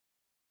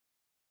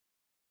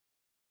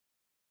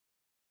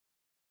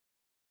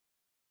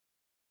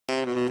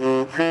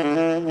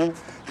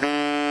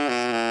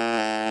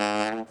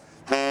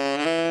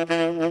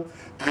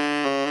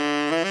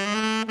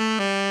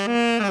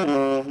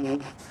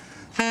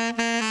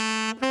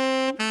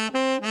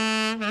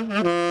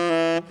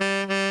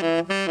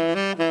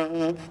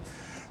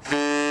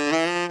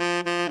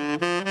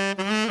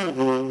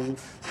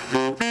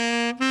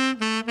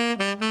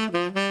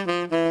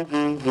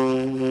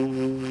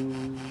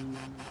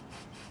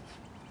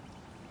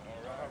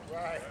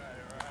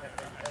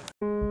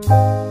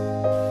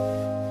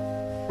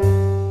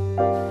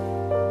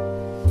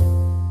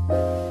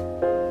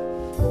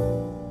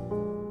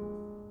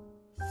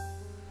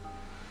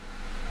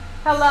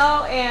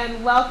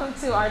welcome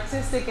to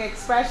Artistic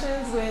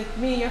Expressions with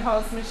me, your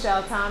host,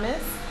 Michelle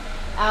Thomas.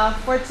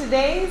 For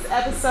today's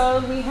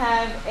episode, we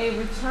have a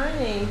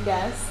returning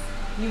guest.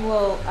 You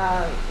will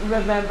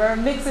remember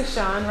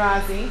Mixashawn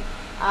Rozie.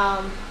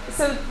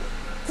 So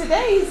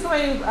today he's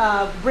going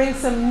to bring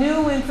some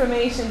new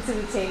information to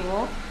the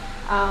table.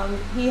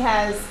 He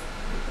has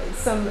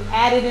some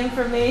added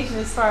information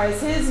as far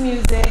as his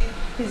music.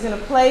 He's going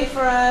to play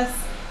for us,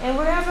 and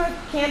we're going to have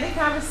a candid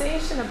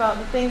conversation about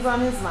the things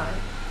on his mind.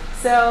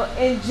 So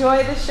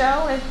enjoy the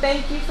show, and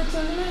thank you for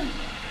tuning in.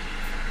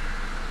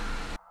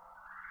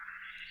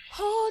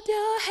 Hold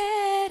your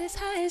head as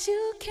high as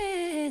you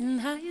can,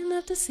 high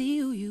enough to see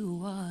who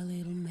you are,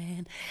 little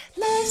man.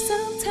 Life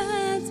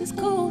sometimes is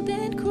cold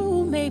and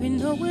cruel, maybe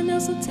no one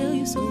else will tell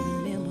you, so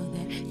remember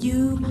that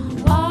you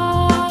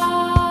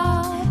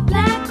are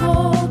black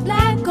gold,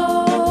 black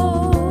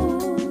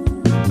gold.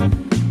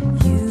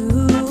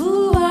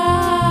 You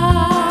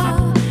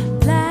are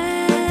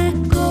black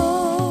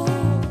gold.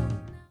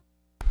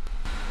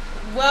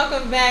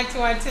 Welcome back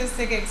to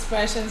Artistic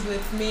Expressions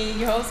with me,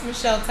 your host,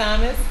 Michelle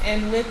Thomas,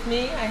 and with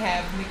me I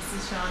have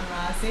Mixashawn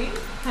Rozie.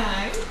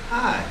 Hi.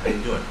 Hi, how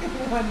you doing?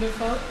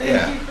 Wonderful.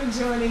 Thank you for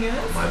joining us.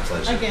 Oh, my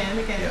pleasure. Again.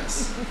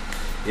 Yes.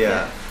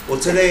 Yeah. Well,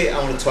 today I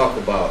want to talk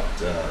about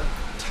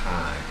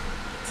time.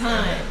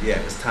 Time.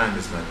 Because time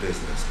is my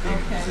business, being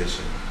a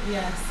musician.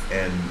 Yes.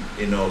 And,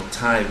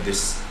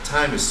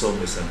 time is so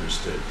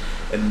misunderstood.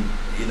 And,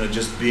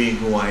 just being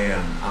who I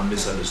am, I'm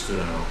misunderstood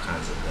on all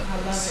kinds of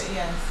levels. I love it,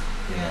 yes.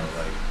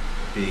 Like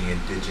being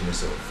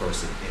indigenous or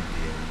first an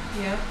Indian.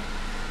 Yeah.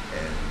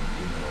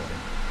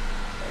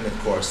 And of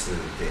course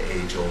the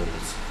age-old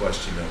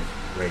question of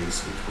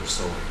race, which we're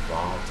so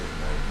involved in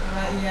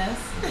right now.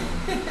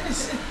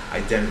 Yes.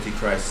 Identity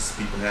crisis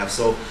people have.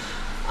 So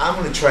I'm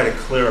going to try to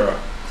clear up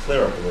a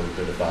little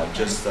bit about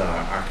just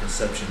our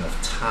conception of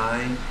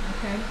time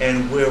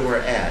and where we're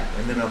at,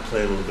 and then I'll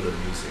play a little bit of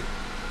music.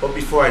 But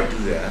before I do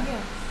that,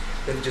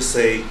 let me just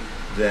say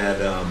that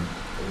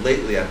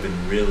lately I've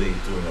been really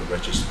doing a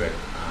retrospect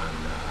on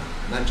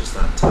not just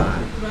on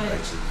time,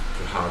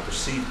 to how I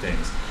perceive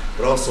things,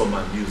 but also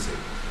my music.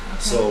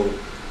 So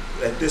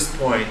at this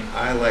point,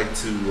 I like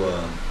to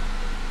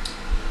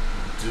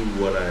do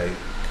what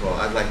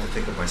I'd like to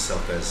think of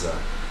myself as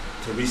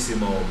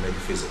Turismo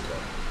Metaphysico,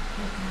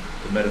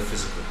 the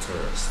metaphysical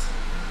tourist.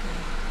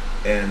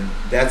 And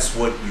that's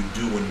what you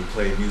do when you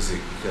play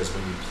music, because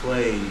when you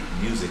play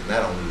music,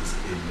 not only is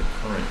it in the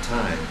current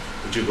time,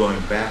 but you're going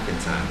back in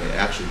time.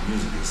 Actually,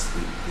 music is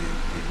the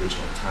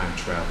original time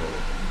travel.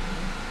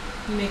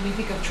 You make me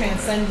think of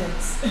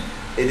transcendence.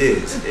 It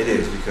is,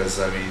 because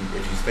if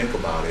you think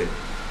about it,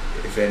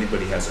 if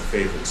anybody has a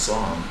favorite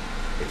song,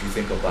 if you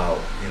think about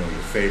your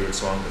favorite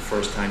song, the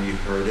first time you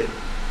heard it,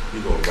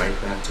 you go right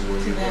back to where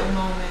you were. That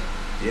moment.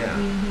 Yeah.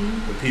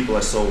 But people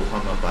are so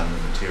hung up on the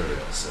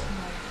material. So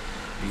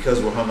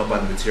because we're hung up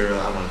on the material,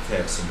 I want to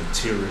have some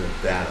material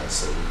data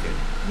so we can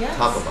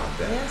talk about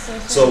that. Yes.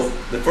 So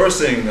the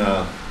first thing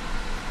I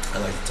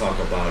like to talk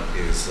about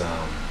is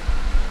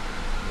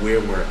where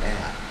we're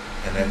at.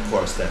 And then, of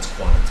course, that's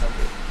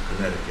Quantucket,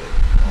 Connecticut,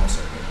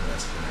 also known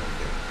as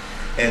Connecticut.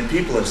 And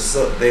people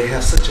they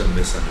have such a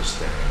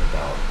misunderstanding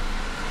about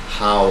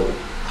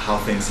how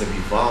things have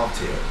evolved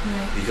here.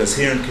 Because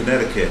here in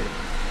Connecticut,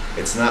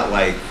 it's not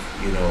like,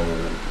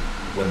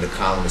 when the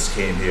colonists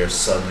came here,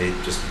 suddenly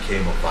it just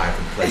became a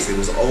vibrant place. It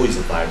was always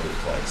a vibrant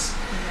place.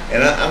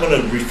 And I'm going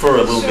to refer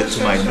a little bit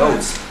to my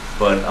notes,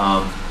 but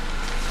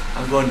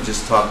I'm going to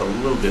just talk a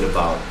little bit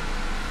about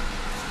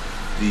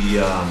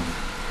the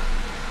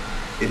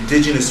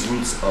indigenous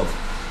roots of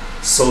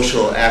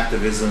social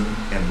activism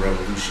and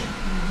revolution.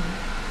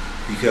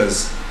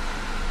 Because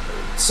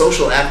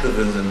social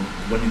activism,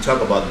 when you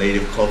talk about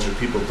native culture,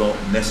 people don't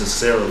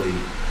necessarily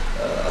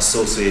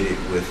associate it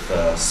with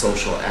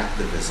social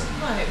activism.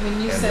 Right,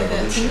 when you said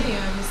revolution. That to me,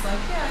 I was like,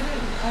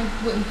 I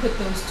wouldn't put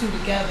those two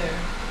together.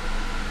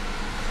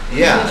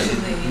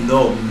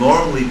 No,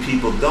 normally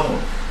people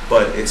don't,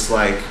 but it's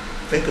like,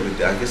 think of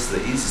it, I guess the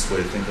easiest way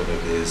to think of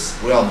it is,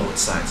 we all know what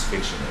science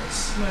fiction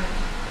is. Right.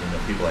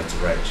 People like to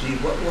write, gee,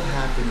 what will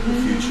happen in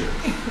the future?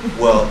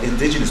 Well,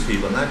 indigenous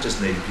people, not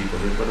just native people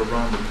here, but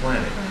around the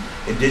planet,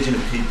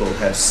 indigenous people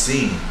have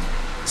seen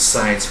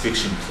science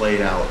fiction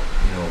played out,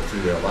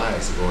 through their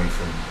lives, going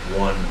from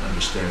one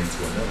understanding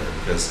to another.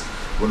 Because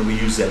when we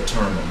use that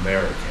term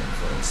American,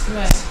 for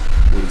instance,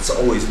 it's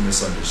always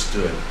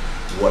misunderstood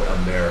what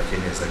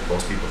American is. Like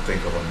most people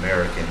think of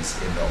Americans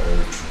in the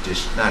old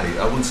tradition,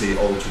 I wouldn't say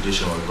old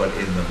traditional, but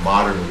in the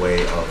modern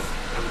way of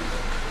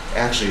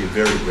actually a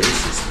very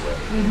racist way.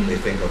 They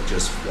think of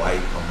just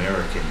white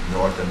American,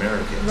 North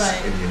Americans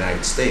in the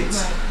United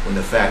States, when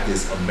the fact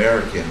is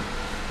America,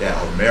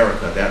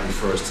 that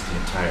refers to the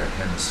entire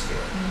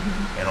hemisphere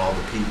and all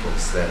the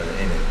peoples that are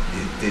in it,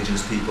 the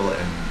indigenous people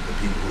and the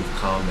people who've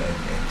come and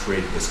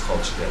created this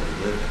culture that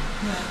we live in.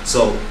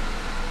 So,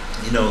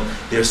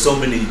 there's so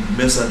many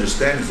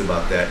misunderstandings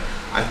about that.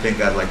 I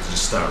think I'd like to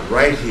just start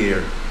right here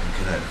in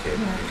Connecticut,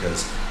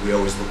 because we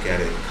always look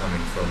at it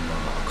coming from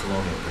a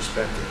colonial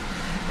perspective.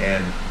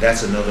 And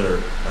that's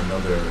another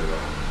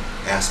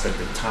aspect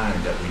of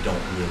time that we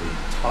don't really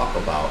talk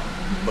about,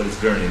 but it's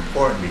very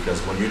important, because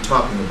when you're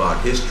talking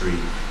about history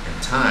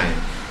and time,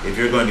 if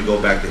you're going to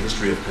go back to the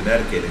history of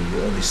Connecticut and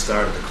you only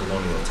start at the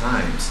colonial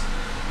times,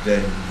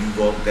 then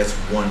that's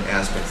one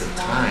aspect of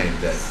time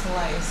that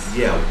slice.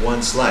 Yeah,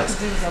 one slice.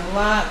 There's a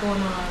lot going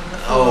on.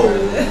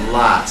 Oh,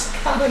 lots.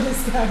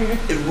 Colonists got here.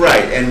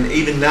 Right, and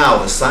even now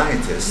the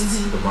scientists,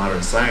 the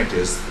modern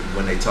scientists,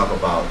 when they talk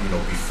about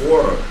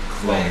before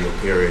colonial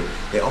period,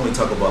 they only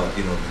talk about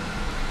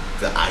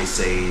the Ice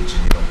Age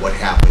and what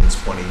happened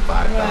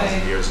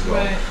 25,000 years ago.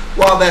 Right.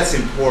 While that's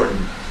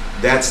important,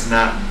 that's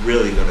not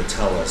really going to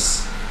tell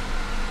us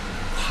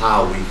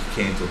how we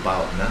came to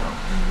about now.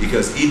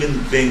 Because even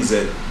things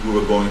that we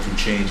were going through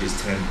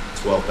changes 10,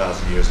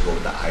 12,000 years ago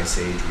with the Ice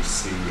Age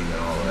receding and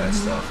all of that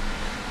stuff,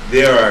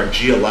 there are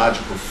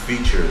geological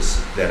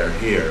features that are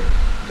here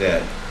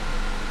that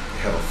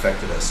have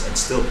affected us and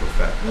still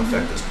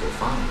affect us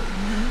profoundly.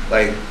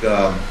 Like,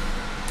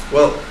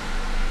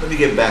 let me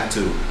get back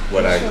to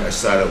what I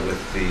started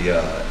with, the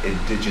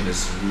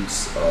indigenous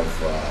roots of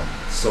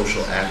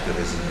social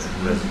activism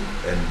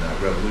and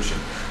revolution.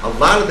 A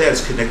lot of that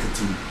is connected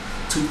to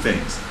two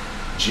things: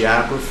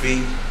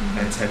 geography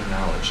and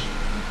technology.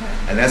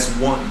 And that's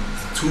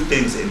two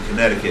things in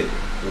Connecticut,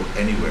 or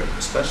anywhere,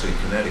 especially in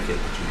Connecticut,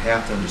 that you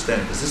have to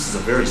understand, because this is a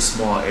very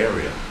small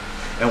area.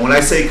 And when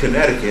I say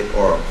Connecticut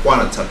or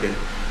Quantucket,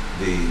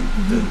 the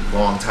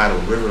long tidal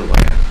river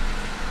land,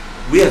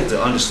 we have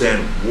to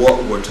understand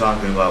what we're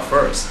talking about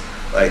first.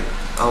 Like,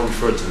 I'll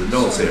refer to the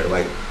notes here.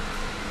 Like,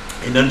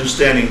 in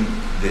understanding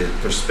the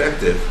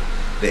perspective,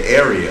 the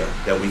area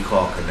that we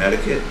call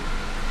Connecticut,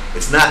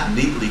 it's not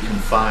neatly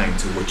confined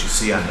to what you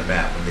see on the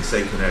map. When they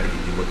say Connecticut,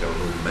 you look at a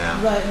little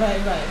map. Right.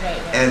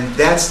 And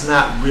that's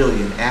not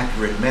really an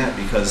accurate map,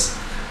 because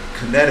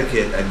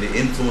Connecticut and the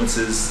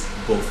influences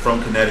both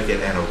from Connecticut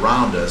and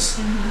around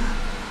us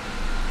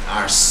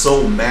are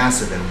so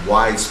massive and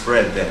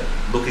widespread that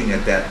looking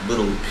at that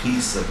little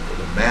piece of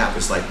the map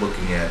is like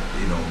looking at,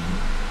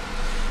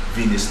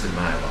 Venus de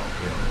Milo,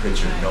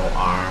 picture no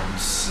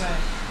arms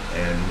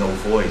and no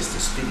voice to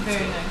speak.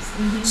 Very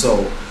nice.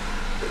 So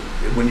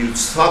when you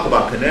talk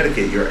about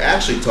Connecticut, you're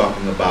actually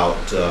talking about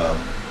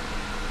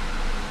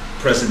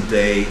present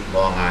day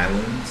Long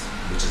Island,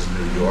 which is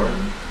New York,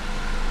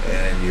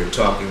 and you're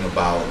talking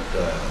about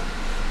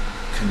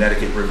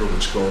Connecticut River,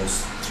 which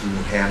goes through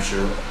New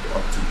Hampshire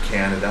up to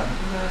Canada,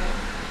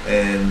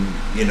 and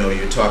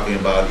you're talking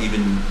about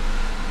even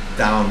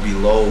down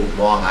below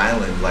Long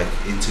Island, like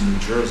into New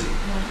Jersey.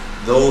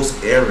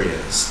 Those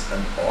areas,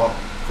 all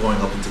going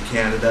up into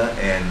Canada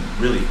and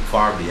really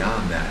far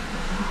beyond that,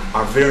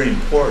 are very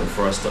important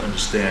for us to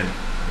understand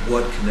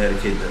what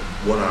Connecticut,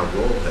 what our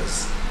role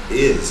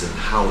is, and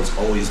how it's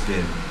always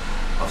been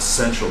a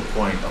central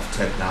point of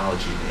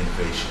technology and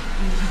innovation.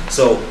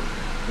 So,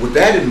 with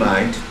that in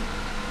mind,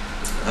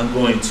 I'm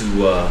going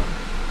to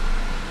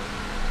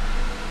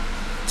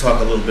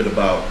talk a little bit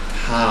about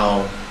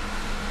how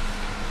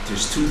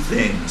there's two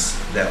things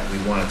that we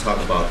want to talk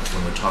about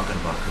when we're talking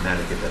about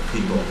Connecticut that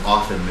people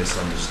often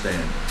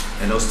misunderstand.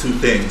 And those two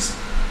things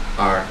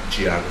are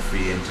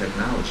geography and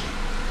technology.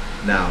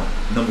 Now,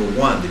 number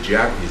one, the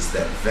geography is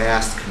that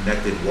vast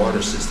connected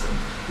water system,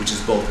 which is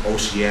both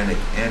oceanic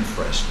and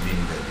fresh,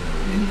 meaning that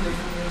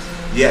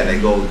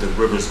the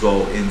rivers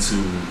go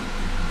into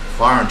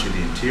far into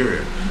the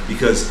interior,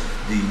 because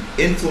the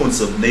influence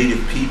of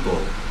native people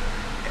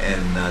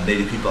and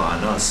native people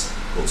on us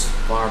goes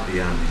far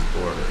beyond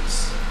these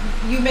borders.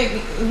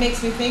 It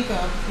makes me think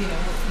of,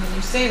 when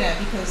you say that,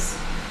 because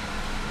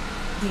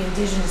the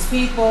indigenous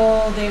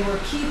people, they were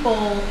people,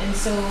 and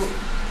so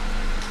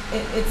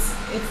it's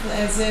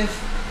as if,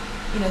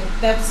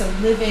 that's a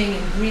living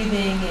and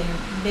breathing, and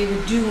they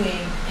were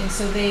doing, and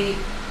so there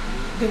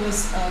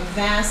was a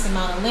vast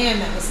amount of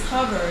land that was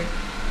covered,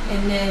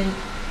 and then,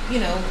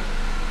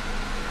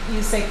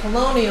 you say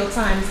colonial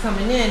times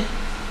coming in,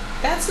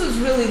 that's who's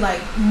really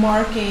like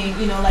marking,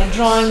 like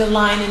drawing the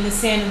line in the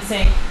sand and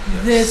saying,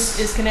 this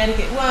is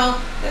Connecticut.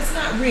 Well, that's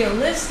not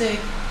realistic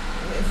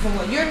from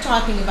what you're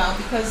talking about,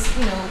 because,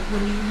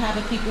 when you have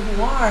a people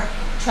who are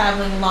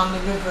traveling along the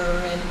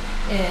river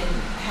and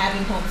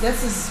having homes,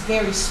 this is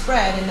very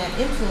spread, and that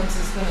influence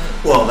is going to...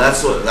 Well,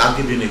 I'll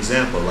give you an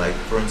example. Like,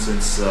 for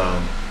instance,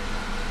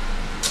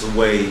 the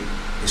way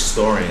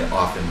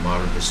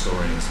modern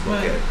historians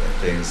look at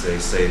things, they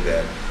say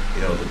that,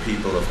 the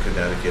people of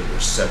Connecticut were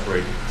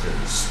separated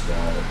into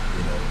small,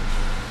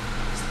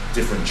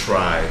 different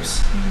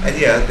tribes. And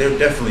there are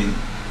definitely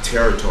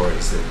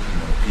territories that,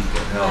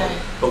 people held,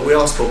 but we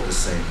all spoke the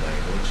same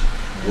language.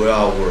 We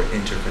all were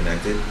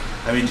interconnected.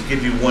 I mean, to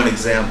give you one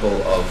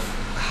example of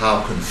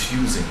how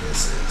confusing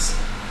this is,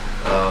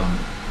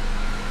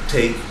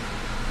 take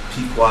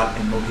Pequot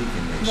and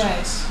Mohican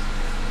nations.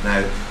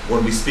 Now,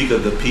 when we speak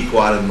of the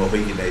Pequot and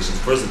Mohican nations,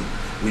 first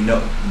we know,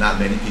 not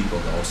many people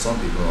know, some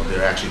people know,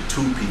 there are actually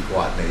two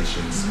Pequot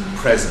nations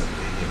presently,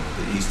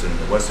 the Eastern and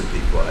the Western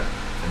Pequot,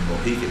 and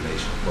Mohican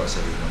nation, of course,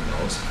 everyone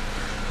knows.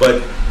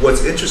 But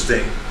what's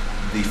interesting,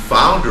 the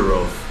founder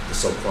of the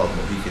so-called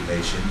Mohican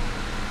Nation,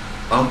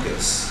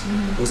 Uncas,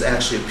 was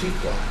actually a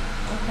Pequot.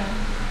 Okay.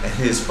 And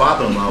his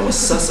father-in-law was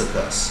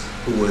Sussecuss,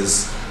 who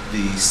was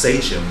the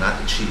sachem,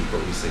 not the chief, but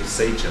we say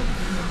sachem,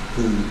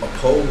 who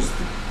opposed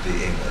the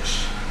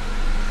English.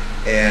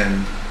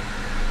 And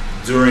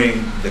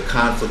during the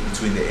conflict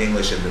between the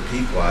English and the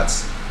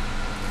Pequots,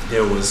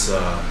 there was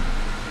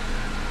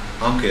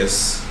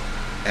Uncas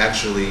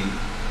actually,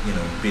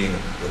 being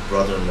a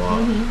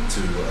brother-in-law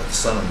to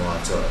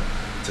son-in-law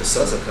to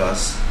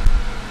Sussecuss,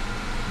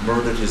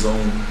 murdered his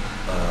own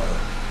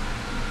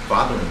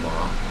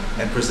father-in-law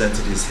and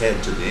presented his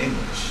head to the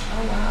English.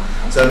 Oh wow!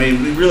 Okay. So I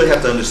mean, we really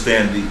have to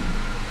understand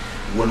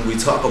when we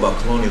talk about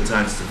colonial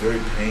times, it's a very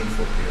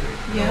painful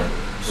period.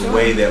 The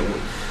way that,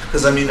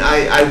 because I mean,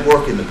 I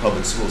work in the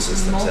public school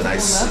systems, multiple and I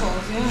see,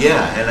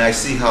 levels, and I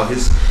see how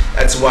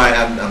That's why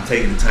I'm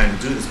taking the time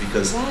to do this,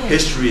 because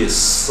history is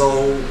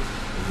so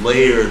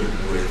layered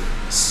with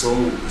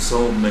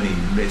so many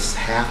missed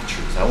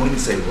half-truths. I won't even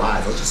say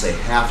lies. I'll just say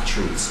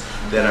half-truths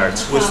that are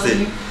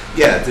twisted.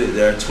 Yeah,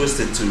 they're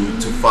twisted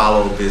to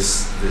follow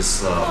this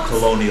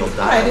colonial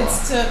dialogue.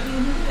 Right.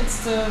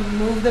 It's to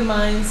move the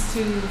minds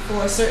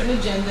for a certain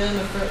agenda and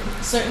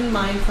a certain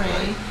mind frame.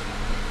 Right.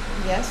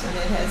 Yes, and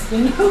it has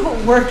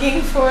been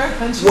working for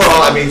hundreds.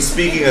 Well, I mean,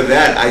 speaking of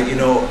that, I'm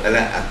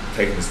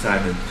taking this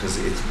time because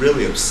it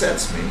really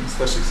upsets me,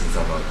 especially since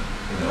I'm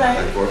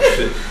I work.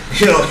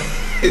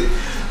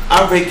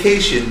 Our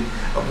vacation,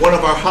 one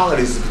of our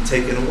holidays has been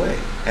taken away,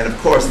 and of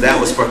course that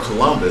was for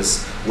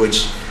Columbus,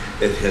 which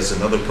it has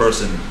another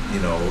person,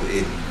 in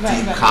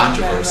deep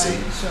controversy.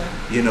 Sure.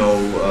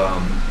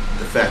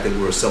 The fact that we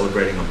were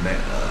celebrating a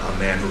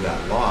man who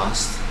got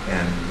lost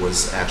and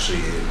was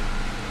actually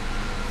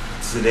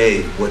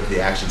today, what the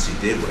actions he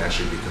did would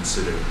actually be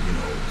considered,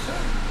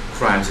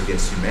 crimes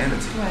against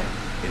humanity. Right.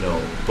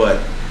 But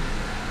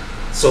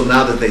so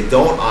now that they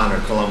don't honor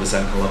Columbus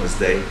on Columbus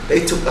Day,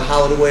 they took the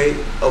holiday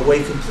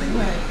away completely.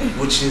 Right.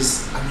 Which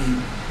is,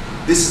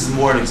 this is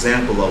more an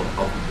example of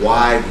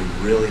why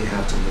we really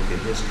have to look at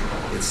history.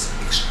 It's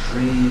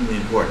extremely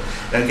important.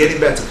 Now, getting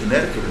back to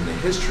Connecticut and the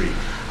history,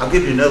 I'll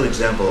give you another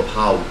example of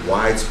how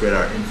widespread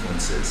our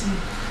influence is.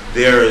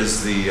 There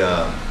is the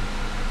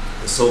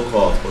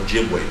so-called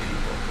Ojibwe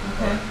people,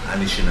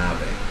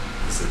 Anishinaabe.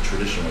 It's a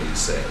traditional way you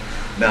say it.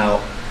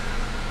 Now,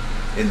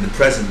 in the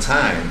present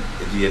time,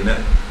 the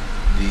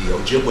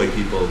Ojibwe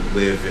people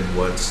live in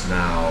what's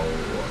now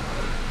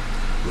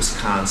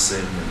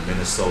Wisconsin and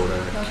Minnesota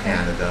and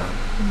Canada.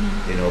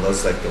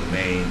 That's like the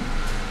main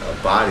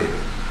body of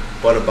it.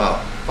 But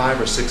about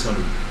 500 or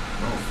 600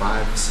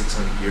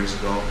 years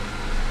ago,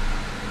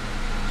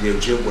 the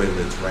Ojibwe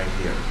lives right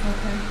here.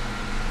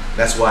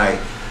 That's why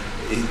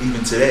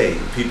even today,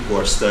 people who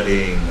are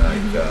studying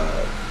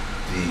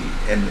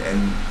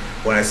and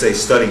when I say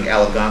studying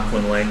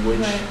Algonquin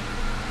language,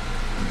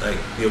 like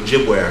the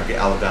Ojibwe are the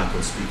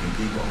Algonquin speaking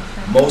people.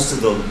 Most of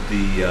the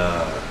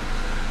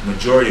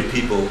majority of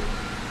people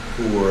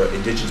who were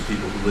indigenous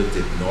people who lived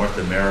in North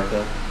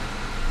America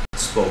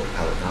spoke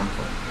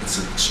Algonquin.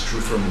 It's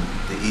true from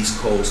the East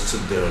Coast to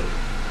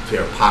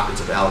there are pockets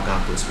of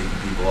Algonquin speaking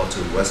people all to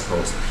the West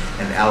Coast,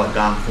 and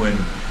Algonquin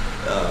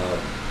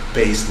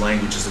based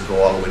languages that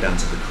go all the way down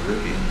to the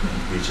Caribbean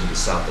and reach into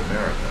South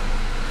America.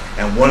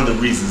 And one of the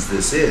reasons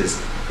this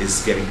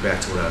is getting back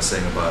to what I was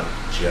saying about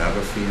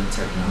geography and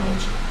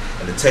technology.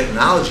 And the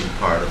technology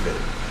part of it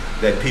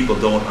that people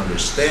don't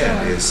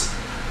understand is,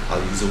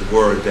 I'll use a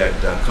word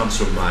that comes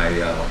from my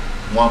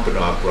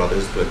Wampanoag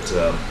brothers, but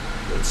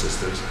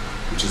sisters,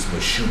 which is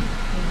mashun,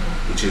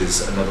 which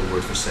is another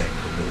word for saying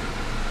canoe.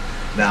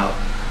 Now,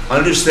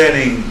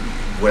 understanding,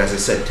 as I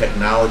said,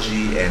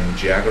 technology and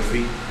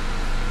geography,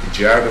 the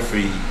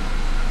geography,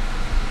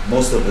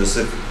 most of us,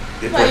 if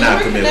we're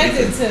not familiar,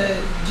 connected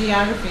to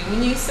geography.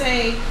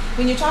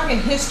 When you're talking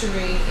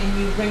history and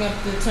you bring up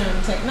the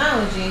term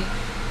technology,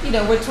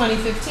 we're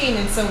 2015,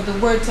 and so the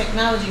word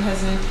technology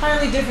has an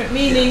entirely different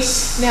meaning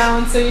now.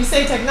 And so you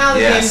say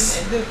technology,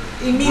 and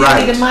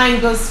immediately the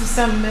mind goes to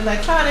some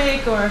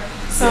electronic or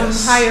some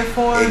higher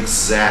form,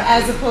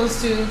 as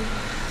opposed to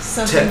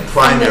something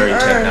primary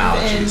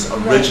technologies,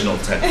 original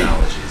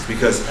technologies.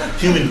 Because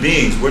human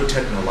beings, we're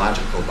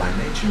technological by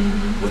nature.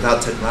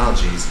 Without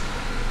technologies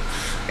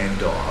and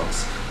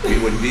dogs, we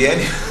wouldn't be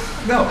any.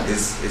 No,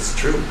 it's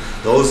true.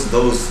 Those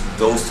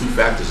two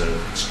factors are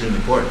extremely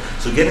important.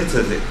 So getting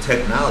to the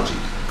technology,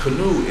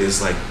 canoe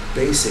is like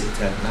basic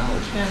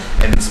technology,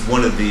 and it's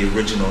one of the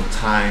original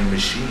time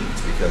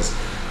machines, because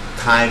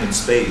time and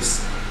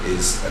space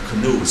a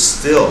canoe is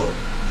still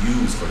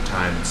used for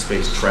time and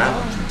space,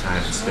 traveling through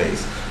time and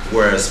space.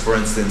 Whereas, for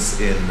instance,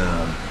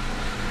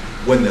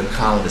 when the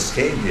colonists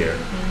came here,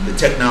 the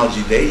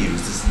technology they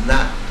used is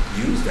not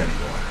used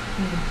anymore.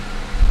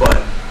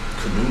 But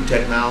canoe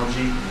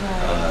technology,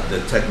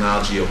 the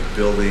technology of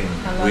building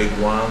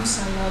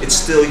wigwams, it's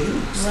still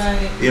used.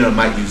 It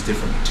might use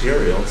different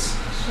materials,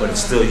 but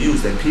it's still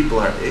used, and people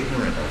are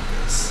ignorant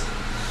of this.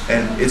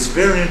 And it's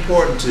very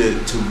important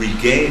to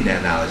regain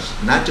that knowledge,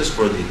 not just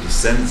for the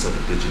descendants of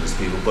indigenous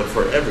people, but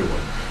for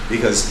everyone.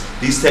 Because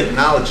these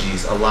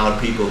technologies allowed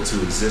people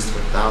to exist for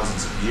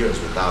thousands of years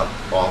without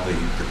all the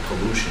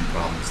pollution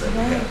problems that we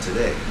have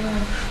today.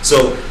 Yeah.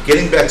 So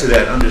getting back to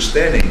that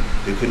understanding,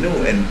 the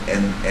canoe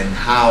and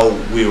how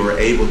we were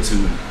able to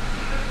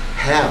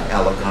have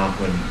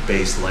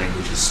Algonquin-based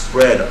languages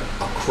spread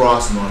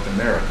across North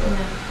America,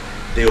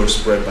 they were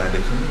spread by the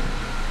canoe.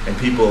 And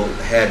people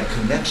had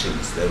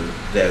connections that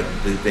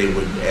they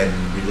would, and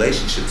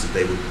relationships that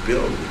they would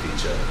build with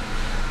each other.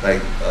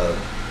 Like,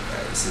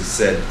 as it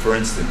said, for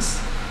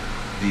instance,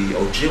 the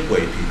Ojibwe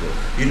people.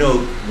 You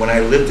know, when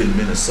I lived in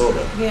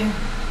Minnesota,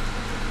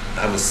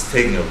 I was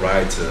taking a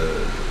ride to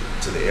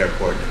the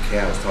airport in a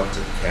cab. I was talking to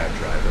the cab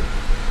driver.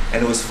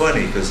 And it was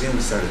funny because we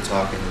started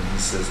talking and he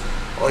says,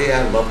 oh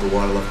yeah, I love the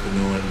water, I love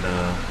canoeing.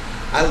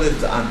 I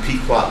lived on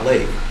Pequot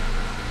Lake.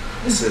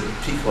 I said,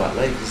 Pequot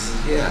Lake? He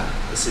says, yeah.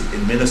 I said,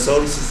 in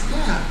Minnesota? He says,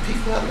 yeah,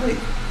 Pequot Lake.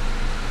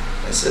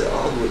 I said,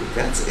 oh, well,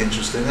 that's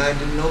interesting. I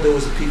didn't know there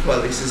was a Pequot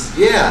Lake. He says,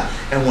 yeah.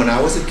 And when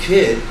I was a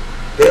kid,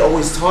 they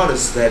always taught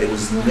us that it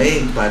was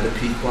named by the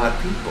Pequot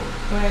people.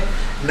 Right.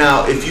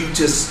 Now, if you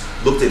just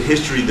looked at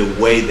history the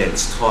way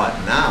that's taught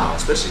now,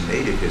 especially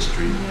Native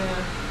history,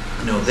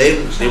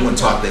 they weren't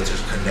taught that there's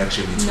a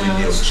connection between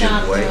the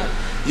Ojibwe.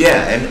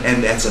 Yeah,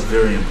 and that's a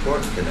very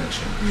important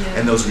connection.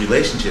 And those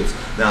relationships.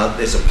 Now,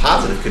 there's a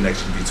positive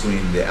connection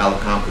between the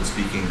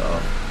Algonquin-speaking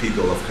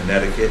people of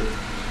Connecticut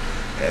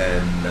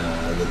and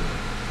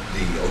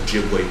the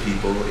Ojibwe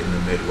people in the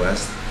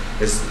Midwest.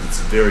 It's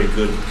a very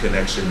good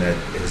connection that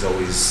has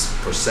always,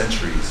 for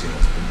centuries, it's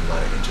been a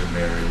lot of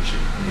intermarriage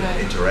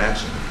and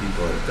interaction that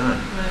people have done.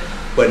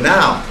 But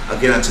now, I'll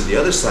get onto the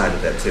other side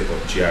of that tip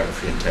of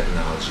geography and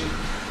technology,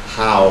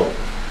 how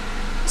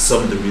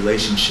some of the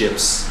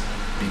relationships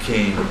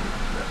became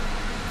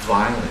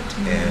violent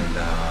and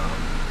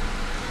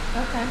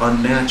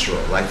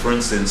unnatural. Like, for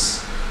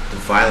instance, the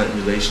violent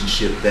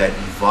relationship that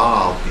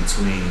evolved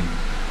between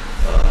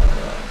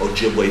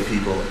Ojibwe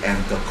people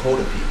and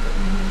Dakota people.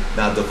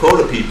 Now,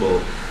 Dakota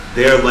people,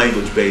 their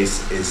language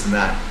base is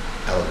not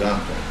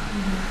Algonquin,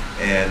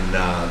 and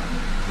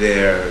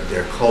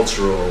their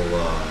cultural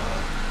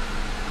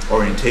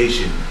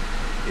orientation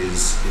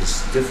is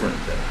different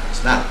than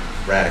ours. Not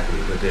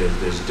radically, but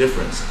there's a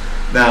difference.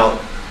 Now,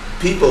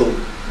 people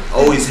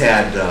always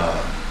had,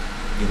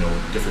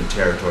 different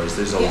territories.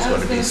 There's always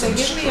going to be some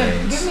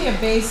strains. Give me a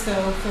base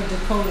though for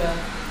Dakota.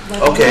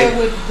 Like,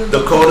 okay,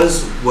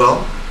 Dakotas.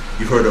 Well,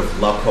 you've heard of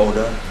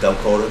Lakota,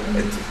 Dakota.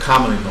 It's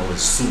commonly known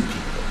as Sioux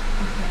people.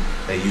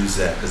 They use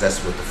that because that's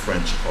what the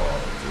French call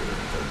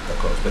the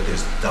Dakotas. But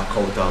there's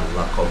Dakota,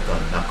 Lakota,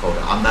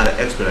 Nakota. I'm not an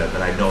expert at it,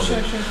 but I know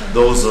that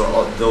those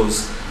are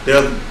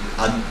they're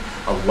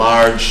a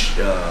large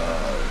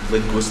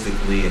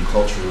linguistically and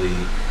culturally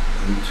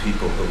grouped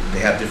people. They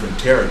have different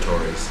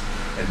territories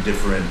and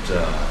different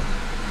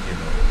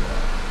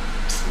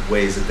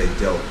ways that they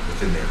dealt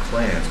within their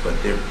clans, but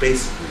they're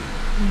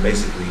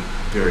basically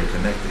very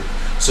connected.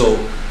 So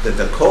the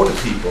Dakota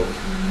people,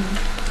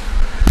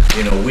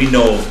 we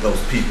know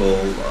those people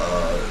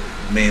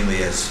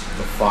mainly as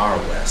the far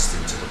west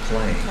into the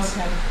plains.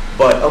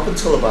 But up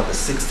until about the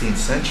 16th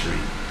century,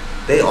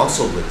 they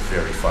also lived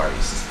very far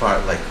east, as far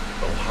like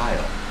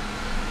Ohio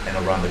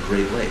and around the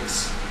Great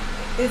Lakes.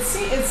 It's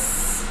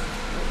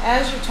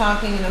as you're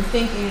talking, and I'm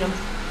thinking,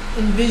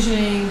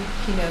 envisioning,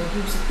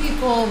 groups of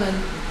people, and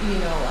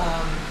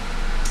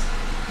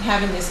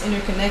having this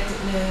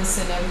interconnectedness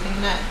and everything.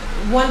 And that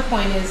one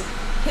point is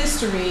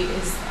history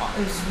is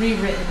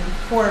rewritten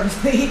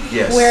horribly,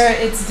 where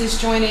it's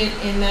disjointed,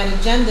 and that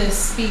agenda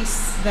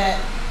speaks that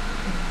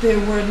there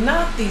were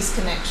not these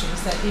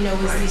connections, that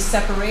was these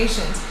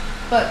separations,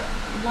 but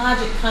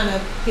logic kind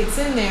of gets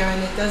in there,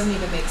 and it doesn't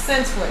even make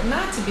sense for it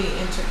not to be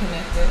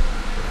interconnected.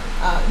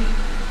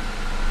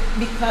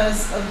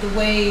 Because of the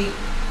way.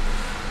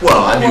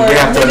 Well, I mean, we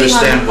have to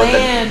understand what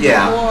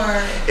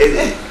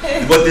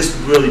what this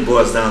really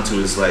boils down to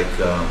is like,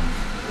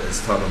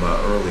 as talking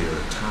about earlier,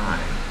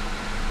 time,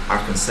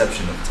 our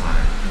conception of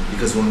time.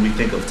 Because when we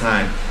think of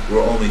time,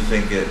 we're only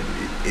thinking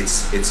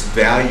it's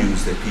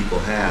values that people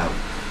have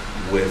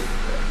with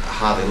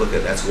how they look at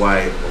it. That's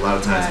why a lot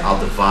of times I'll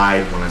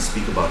divide, when I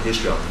speak about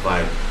history, I'll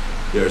divide.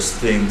 There's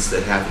things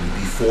that happened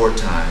before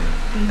time,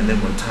 and then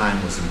when time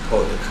was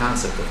imposed, the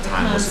concept of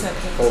time was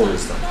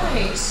imposed upon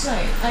us.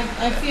 Right.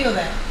 I feel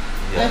that.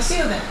 Yes.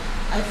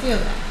 I feel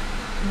that.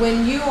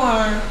 When you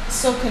are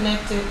so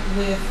connected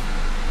with,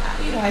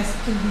 I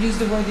can use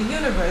the word the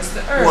universe,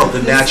 the earth,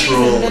 the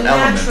natural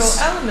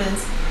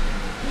elements.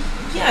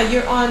 Yeah,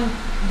 you're on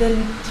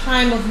the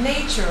time of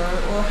nature,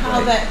 or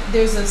how that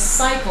there's a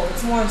cycle.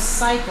 It's more a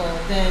cycle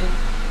than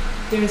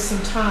there's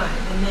some time,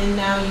 and then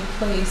now you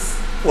place.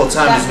 Well,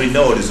 time as we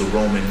know it is a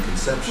Roman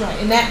conception. Right,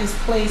 and that was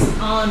placed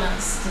on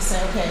us to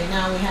say, okay,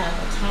 now we have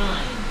a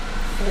time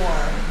for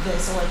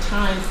this or a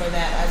time for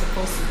that, as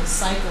opposed to the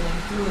cycling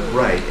through.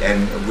 Right,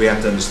 and we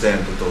have to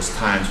understand that those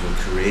times were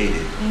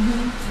created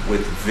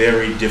with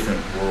very different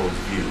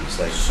worldviews.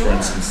 Like, for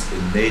instance, in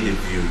Native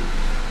view,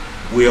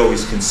 we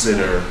always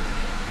consider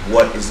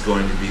what is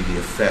going to be the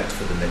effect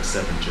for the next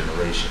 7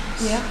 generations.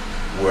 Yeah.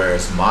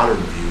 Whereas modern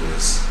view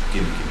is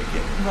gimme.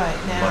 Right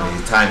now,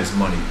 Money, time is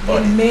money.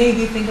 And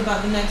maybe think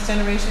about the next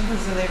generation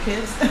because of their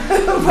kids.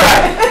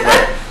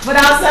 Right. But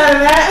outside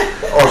of that,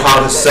 or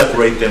how to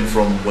separate them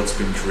from what's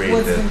been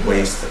created, the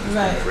waste that has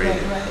been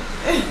created.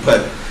 Right.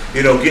 But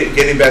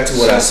getting back to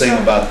what I was saying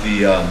about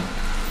the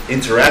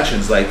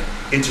interactions, like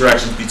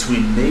interactions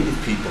between Native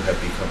people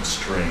have become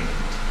strained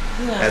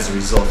as a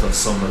result of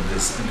some of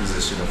this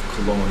imposition of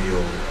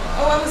colonial.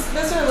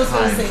 That's what I was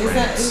going to say.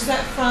 Is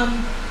that from?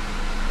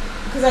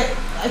 Because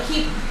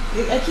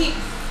I keep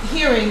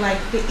hearing like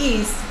the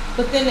East,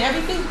 but then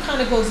everything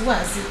kind of goes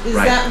west. Is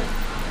that?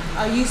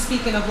 Are you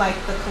speaking of like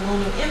the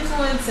colonial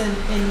influence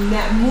and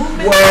that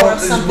movement? Well, or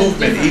there's something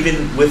movement. different?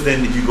 Even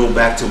within, if you go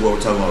back to what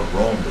we're talking about,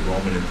 Rome, the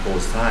Roman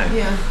imposed time.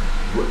 Yeah.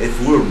 If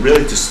we were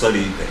really to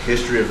study the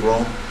history of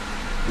Rome,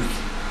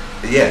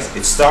 yes,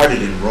 it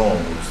started in Rome,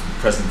 which is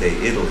present-day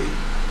Italy.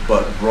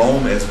 But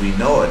Rome, as we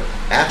know it,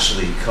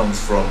 actually comes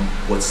from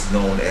what's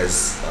known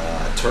as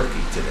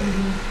Turkey today,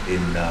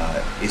 in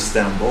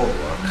Istanbul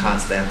or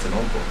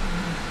Constantinople.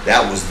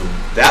 That was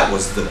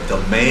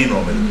the main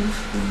Roman.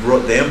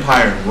 The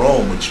empire in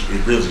Rome, which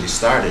it really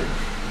started,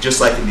 just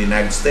like in the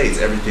United States,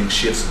 everything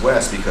shifts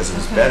west because it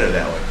was better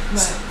that way.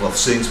 Right. Well,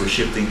 things were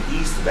shifting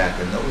east back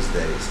in those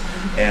days.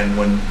 And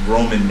when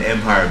Roman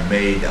Empire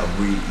made a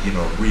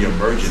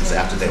re-emergence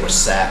after they were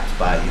sacked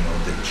by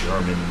the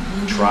German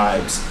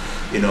tribes,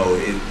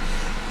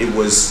 it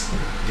was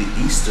the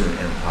Eastern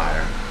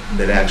Empire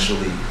that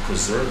actually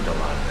preserved a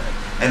lot of that.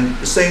 And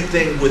the same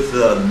thing with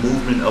the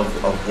movement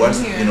of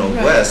West,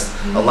 West.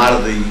 A lot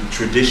of the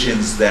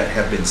traditions that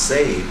have been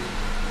saved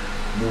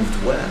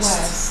moved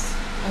west.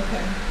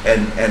 Okay.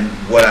 And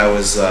what I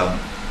was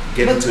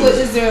getting to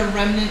is there a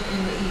remnant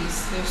in the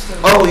East? There's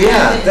still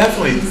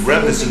definitely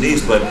remnants in the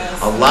East, but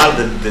a lot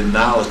of the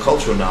knowledge,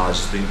 cultural knowledge,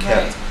 has been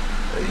kept.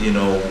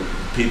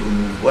 People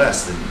move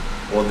west,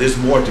 and there's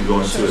more to go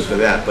into it for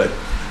that. But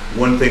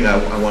one thing I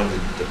wanted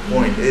to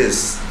point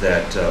is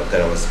that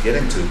I was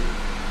getting to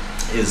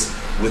is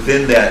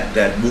within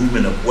that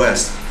movement of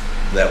west,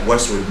 that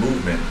westward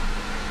movement,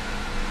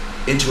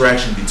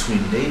 interaction between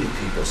Native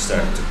people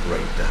started to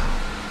break down.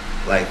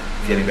 Like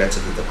getting back to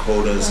the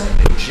Dakotas and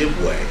the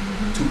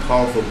Ojibwe, two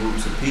powerful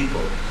groups of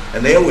people.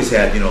 And they always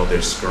had,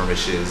 their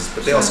skirmishes,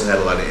 but they also had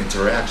a lot of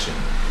interaction,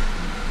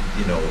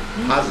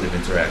 positive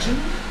interaction.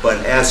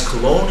 But as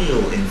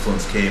colonial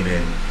influence came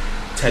in,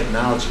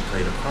 technology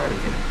played a part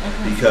again.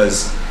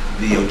 Because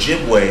the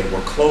Ojibwe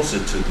were closer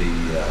to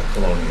the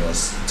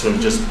colonialists, sort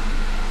of just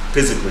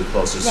physically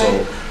closer.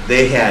 So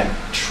they had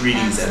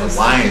treaties and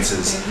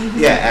alliances.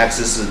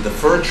 Access to the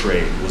fur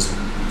trade was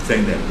the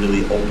thing that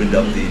really opened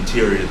up the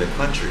interior of the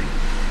country.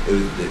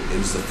 It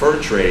was the fur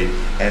trade,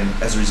 and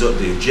as a result,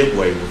 the Ojibwe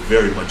were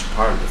very much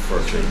part of the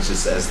fur trade,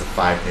 just as the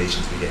five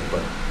nations began.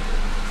 But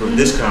for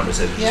this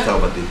conversation, we're just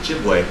talking about the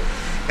Ojibwe.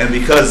 And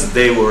because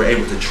they were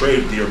able to trade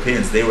with the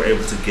Europeans, they were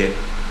able to get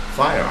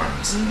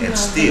firearms and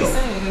steel.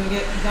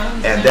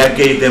 And that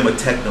gave them a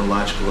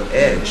technological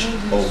edge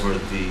over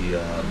the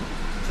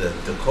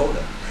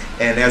Dakota.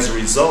 And as a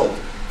result,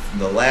 from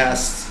the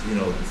last,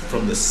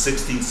 from the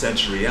 16th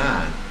century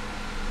on,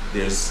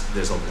 there's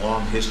a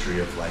long history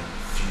of like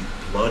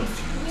blood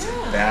feuds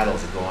and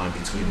battles that go on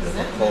between the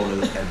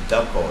Lakota and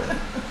Dakota.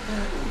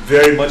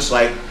 Very much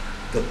like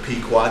the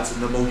Pequots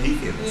and the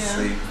Mohicans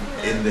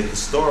in the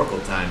historical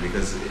time,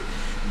 because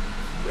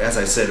as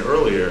I said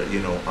earlier,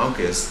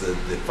 Uncas,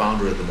 the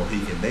founder of the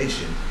Mohican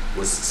Nation,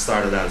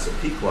 started out as a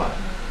Pequot.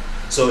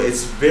 So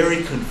it's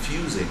very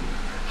confusing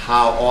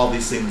how all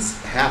these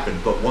things happen.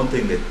 But one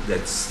thing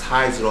that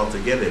ties it all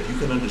together, if you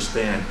can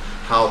understand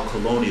how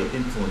colonial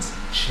influence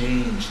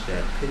changed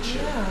that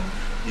picture,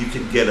 you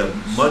can get a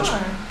much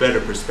better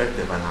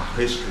perspective on how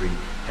history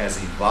has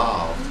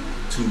evolved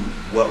to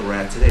what we're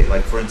at today.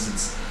 Like, for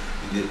instance,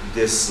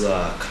 this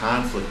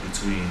conflict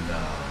between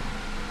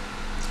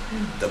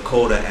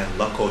Dakota and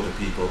Lakota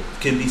people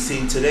can be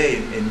seen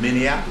today in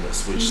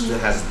Minneapolis, which still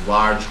has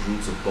large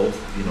groups of both,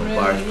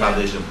 large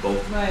population of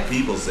both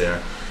peoples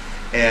there.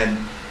 And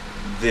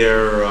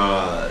there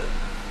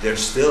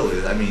still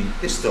is,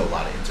 there's still a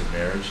lot of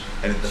intermarriage.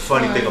 And the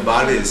funny thing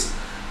about it is,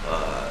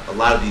 a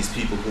lot of these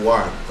people who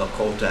are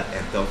Lakota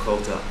and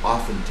Dakota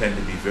often tend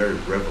to be very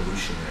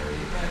revolutionary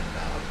and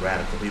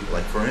radical people.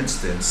 Like, for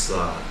instance,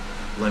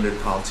 Leonard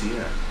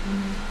Peltier.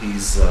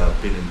 He's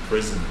been in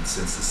prison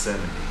since the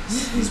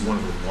 70s. He's one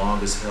of the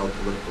longest held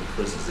political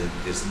prisoners.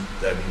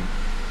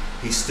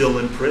 He's still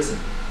in prison.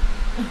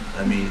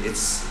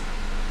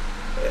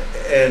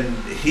 And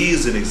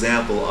he's an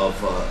example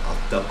of a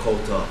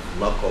Dakota,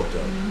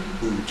 Lakota,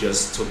 who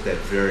just took that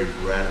very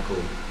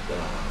radical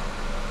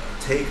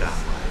take on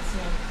life.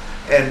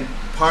 And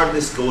part of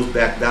this goes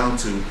back down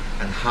to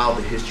how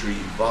the history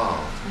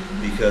evolved,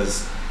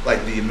 because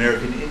like the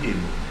American Indian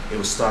movement, it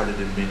was started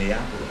in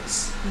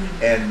Minneapolis.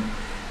 And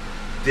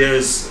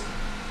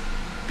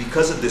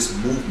because of this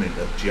movement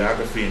of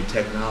geography and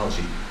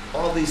technology,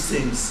 all these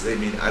things,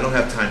 I don't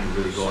have time to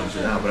really go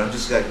into now, but I'm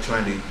just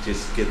trying to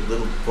just get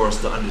little for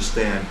us to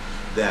understand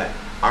that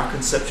our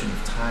conception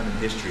of time and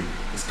history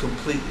is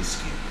completely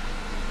skewed.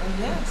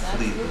 Yes,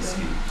 Completely absolutely.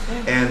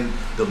 skewed. Yeah. And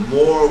the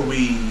more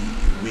we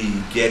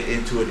get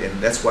into it, and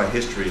that's why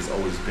history has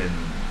always been,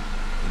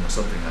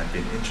 something I've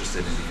been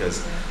interested in,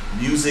 because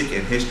music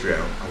and history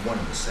are one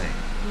and the same.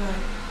 Right.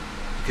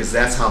 Because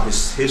that's how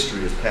his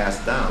history is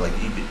passed down. Like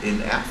even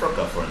in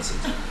Africa, for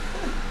instance,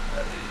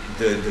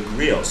 the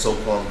griots,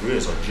 so-called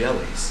griots or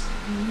jellies,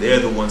 they're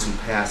the ones who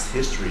passed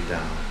history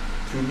down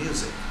through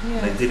music.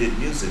 Yeah. They did it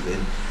musically,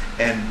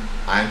 and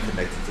I'm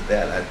connected to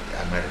that.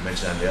 I might have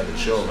mentioned on the other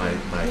show,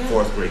 my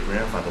fourth great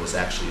grandfather was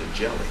actually a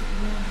jelly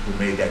who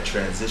made that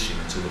transition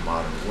into the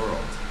modern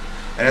world.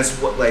 And that's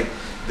what, like,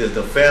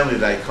 the family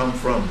that I come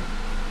from,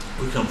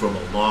 we come from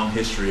a long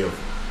history of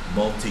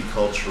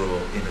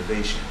multicultural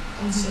innovation,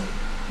 I'll say.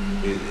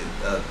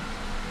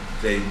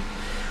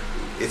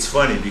 It's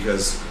funny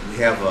because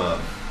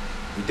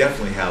we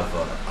definitely have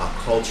a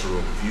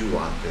cultural view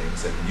on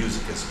things, and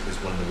music is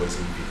one of the ways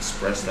that we can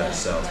express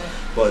ourselves. Right.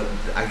 But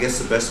I guess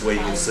the best way you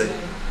can say,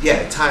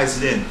 it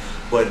ties it in.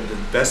 But the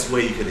best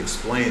way you could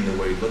explain the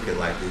way you look at,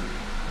 like, the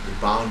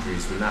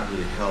boundaries, we're not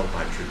really held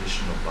by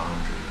traditional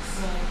boundaries.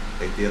 Right.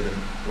 Like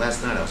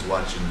last night I was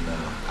watching,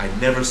 I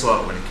never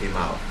saw it when it came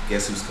out,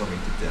 Guess Who's Coming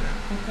to Dinner?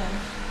 Okay.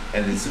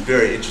 And it's a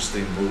very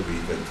interesting movie,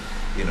 but,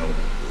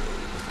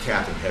 with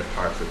Catherine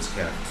Hartford's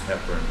Catherine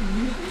Hepburn.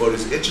 But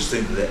it's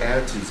interesting the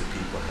attitudes that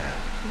people have.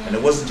 Yeah. And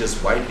it wasn't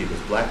just white people,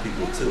 it's black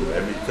people too,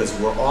 because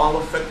we're all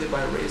affected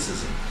by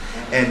racism.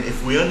 And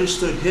if we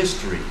understood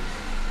history,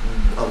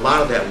 a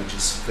lot of that would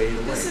just fade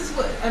away. This is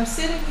what I'm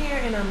sitting here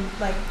and I'm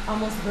like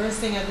almost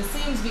bursting at the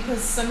seams, because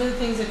some of the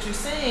things that you're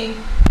saying,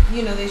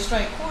 they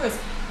strike chords,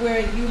 where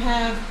you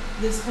have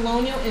this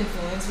colonial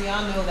influence, we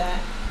all know that,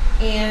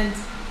 and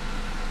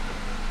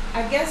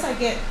I guess I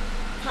get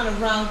kind of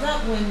riled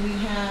up when we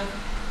have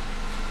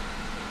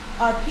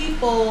our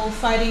people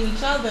fighting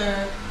each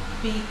other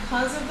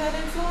because of that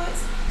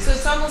influence. Yes. So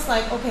it's almost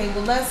like, okay,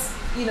 well, let's,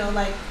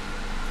 like,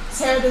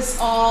 tear this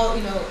all,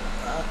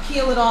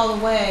 peel it all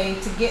away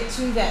to get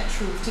to that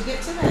truth, to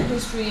get to that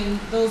history and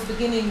those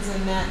beginnings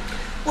and that.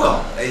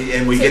 Well,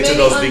 and we get to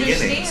those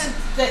beginnings.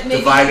 That maybe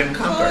divide we and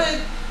conquer.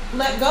 could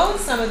let go of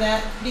some of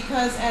that,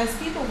 because as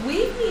people,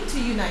 we need to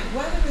unite,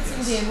 whether it's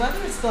Indian,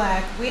 whether it's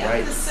black. We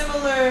have the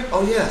similar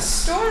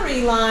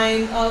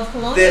storyline of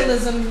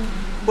colonialism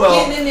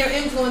getting in their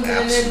influence,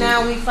 and then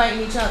now we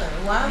fighting each other.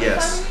 Why are we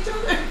fighting each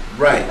other?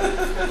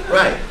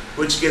 Right.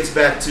 Which gets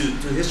back to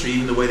history,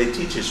 even the way they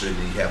teach history.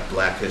 You have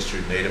black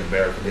history, Native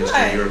American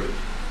history, Europe.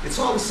 It's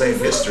all the same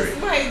history.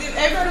 Right.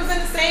 Everybody was in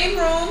the same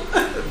room.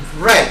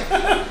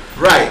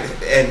 Right.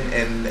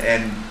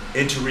 And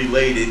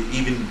interrelated,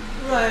 even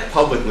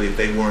publicly. If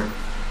they weren't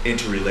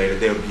interrelated,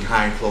 they were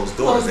behind closed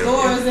doors.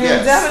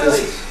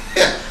 Definitely.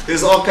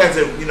 There's all kinds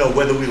of,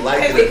 whether we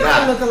like it or not. We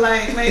kind of look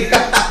alike, maybe.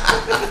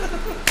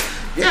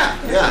 Yeah.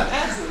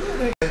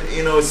 Absolutely.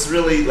 It's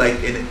really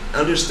like in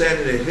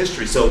understanding the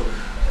history. So,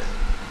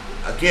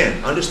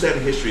 again,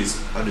 understanding history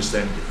is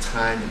understanding the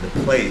time and the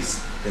place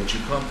that you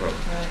come from.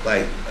 Right.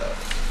 Like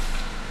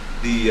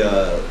the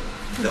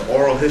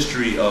oral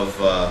history of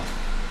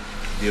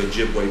the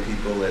Ojibwe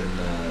people and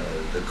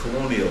the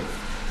colonial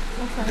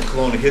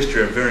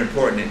history are very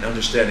important in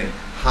understanding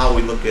how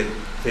we look at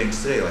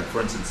things today. Like,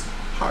 for instance,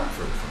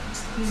 Hartford, for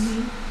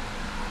instance.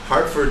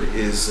 Hartford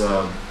is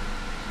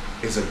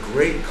a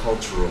great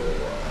cultural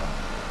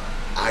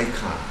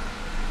icon,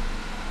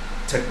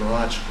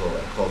 technological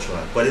and cultural,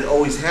 but it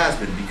always has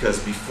been, because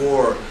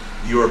before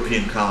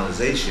European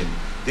colonization,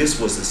 this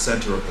was the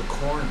center of the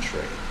corn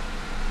trade.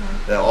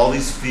 That all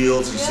these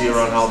fields you see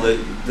around,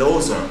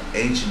 those are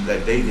ancient,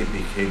 that they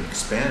became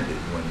expanded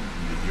when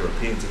the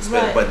Europeans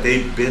expanded, but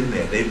they've been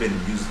there. They've been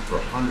used for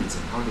hundreds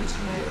and hundreds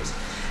of years.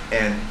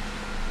 And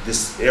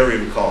this area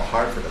we call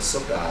Hartford, a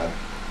Sukad,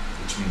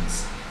 which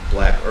means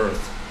black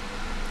earth,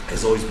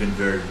 has always been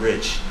very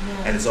rich,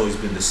 and it's always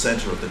been the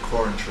center of the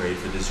corn trade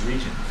for this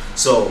region.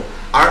 So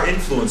our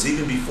influence,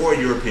 even before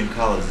European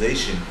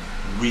colonization,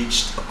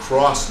 reached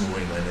across New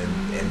England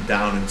and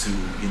down into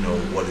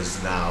what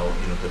is now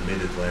the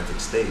Mid-Atlantic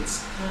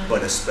states,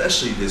 but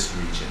especially this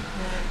region.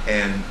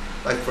 And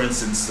like, for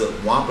instance, the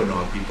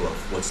Wampanoag people of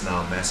what's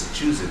now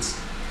Massachusetts,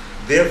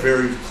 they're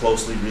very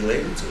closely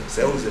related to us.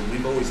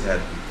 We've always had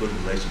good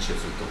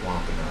relationships with the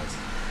Wampanoags,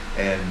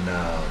 and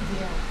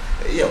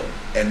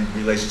and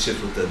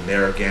relationships with the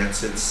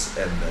Narragansetts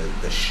and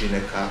the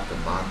Shinnecock, the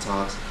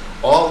Montauk's.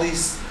 All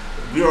these,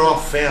 we are all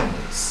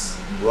families.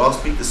 We all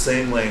speak the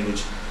same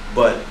language,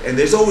 and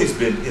there's always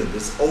been,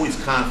 there's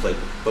always conflict,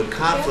 but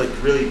conflict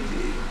really,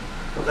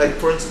 like,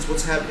 for instance,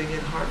 what's happening in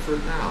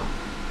Hartford now.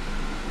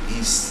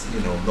 East,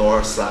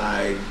 north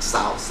side,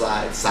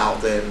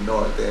 south end,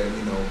 north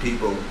end,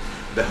 people,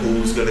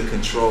 who's going to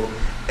control,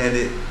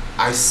 and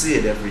I see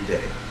it every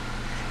day.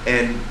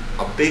 And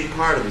a big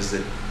part of it is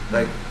that,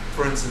 like,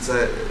 for instance,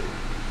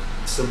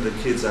 some of the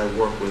kids I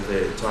work with,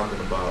 they're talking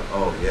about,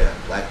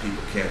 black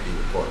people can't be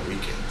with Puerto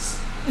Ricans.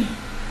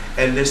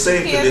 And they're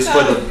saying this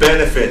for the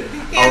benefit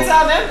You can't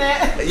tell them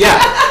that. Yeah,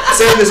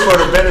 saying this for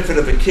the benefit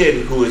of a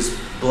kid who is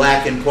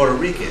black and Puerto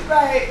Rican.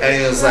 Right.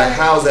 And it's like,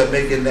 how's that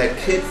making that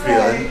kid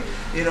feel? And,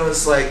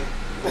 it's like,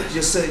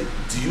 just say,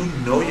 do you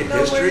know your I don't know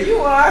history? where you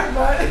are,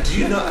 but Do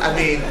you know? I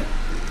mean,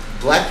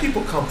 black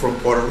people come from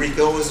Puerto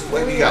Rico.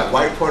 When you got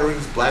white Puerto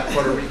Ricans, black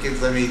Puerto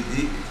Ricans. I mean,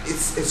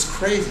 it's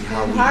crazy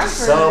how And we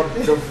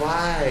Hartford.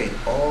 subdivide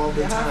all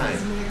the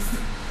Hartford's time. mixed.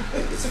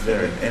 It's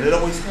very, and it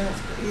always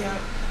has been. Yeah.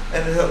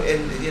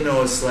 And you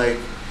know, it's like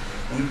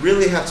we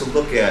really have to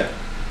look at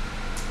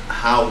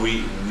how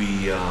we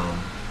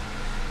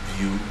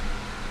view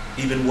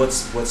even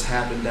what's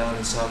happened down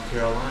in South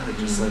Carolina,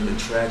 just like the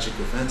tragic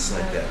events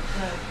like that.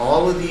 Right.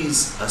 All of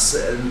these,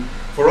 and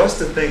for us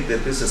to think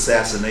that this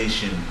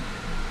assassination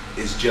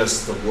is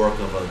just the work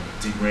of a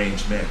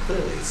deranged man,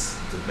 clearly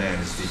the man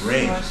is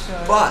deranged.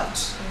 Sure.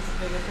 But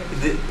There's a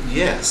bigger picture.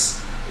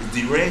 yes, as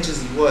deranged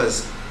as he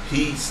was,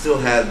 he still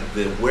had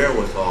the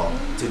wherewithal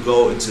to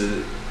go into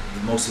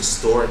the most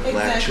historic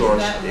black Exactly, church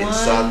that in one.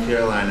 South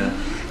Carolina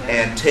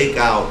and take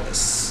out a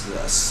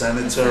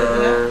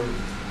senator,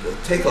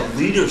 take out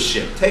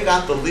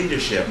the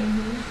leadership.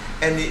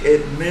 And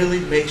it really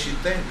makes you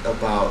think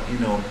about, you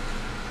know,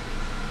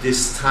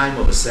 this time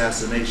of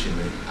assassination.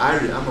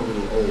 I'm a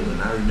little old,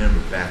 and I remember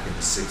back in the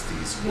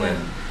 60s when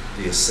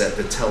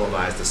the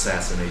televised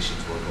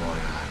assassinations were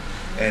going on.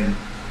 And,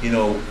 you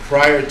know,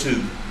 prior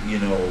to, you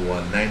know,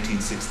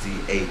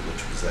 1968,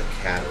 which was a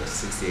catalyst,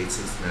 68,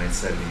 69,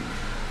 70,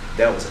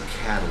 that was a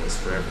catalyst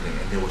for everything.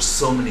 And there were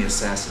so many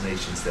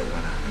assassinations that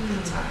went on at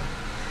that time.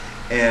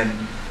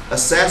 And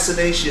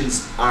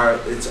assassinations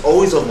it's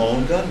always a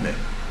lone gunman.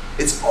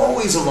 It's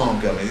always a lone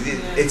gunman.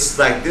 It's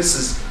like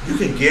you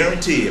can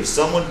guarantee if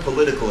someone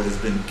political has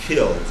been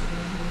killed,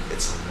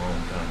 it's a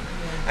lone gunman.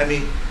 I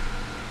mean,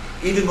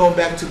 even going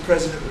back to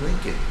President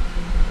Lincoln,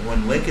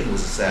 when Lincoln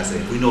was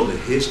assassinated, we know the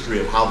history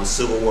of how the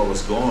Civil War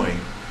was going,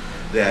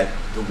 that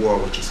the war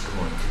was just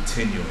going,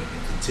 continuing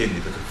and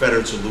continuing. The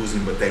Confederates were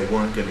losing, but they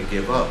weren't going to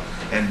give up.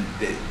 And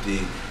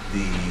the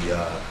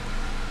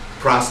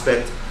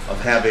prospect of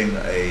having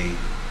a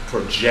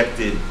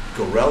projected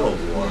guerrilla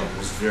war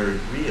was very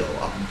real,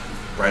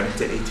 right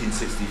into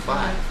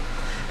 1865.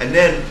 And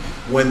then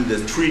when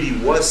the treaty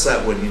was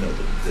signed, when, you know,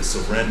 the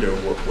surrender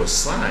was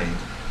signed,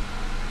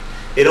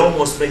 it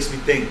almost makes me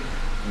think,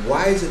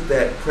 why is it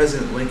that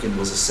President Lincoln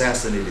was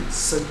assassinated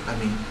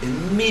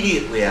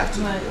immediately after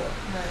the war?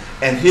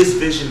 And his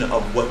vision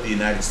of what the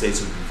United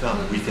States would become,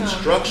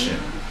 Reconstruction,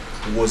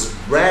 was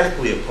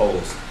radically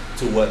opposed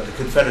to what the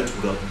Confederates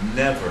would have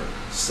never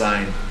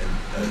signed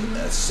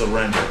a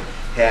surrender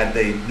had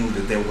they knew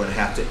that they were going to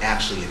have to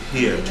actually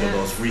adhere to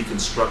those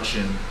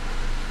Reconstruction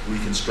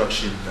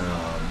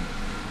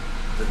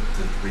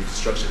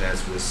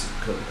as was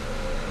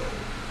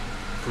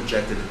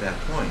projected at that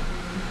point.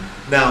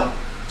 Now,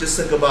 just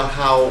think about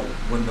how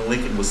when the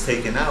Lincoln was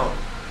taken out,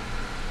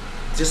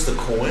 just a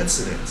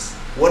coincidence.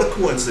 What a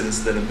coincidence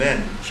that a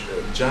man,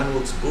 John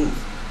Wilkes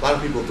Booth, a lot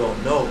of people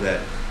don't know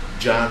that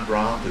John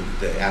Brown,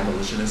 the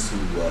abolitionist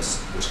who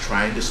was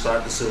trying to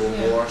start the Civil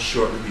War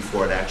shortly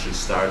before it actually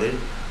started,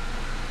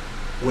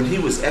 when he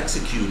was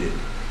executed,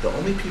 the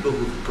only people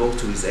who could go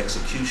to his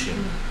execution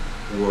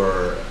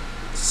were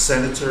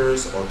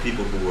senators or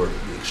people who were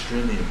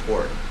extremely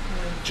important.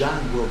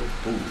 John Wilkes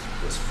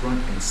Booth was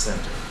front and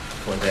center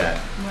for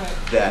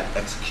that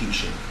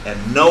execution,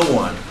 and no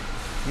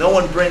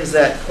one brings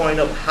that point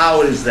up.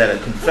 How it is that a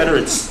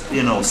Confederate,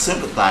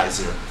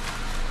 sympathizer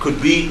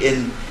could be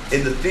in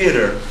the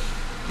theater,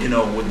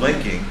 with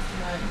Lincoln.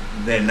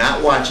 They're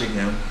not watching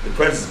him. The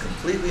president's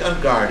completely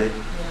unguarded.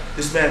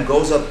 This man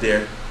goes up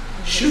there,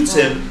 shoots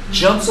him,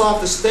 jumps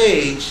off the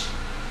stage,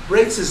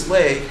 breaks his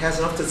leg, has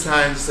enough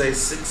time to say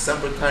 "Sic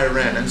Semper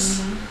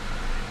Tyrannis,"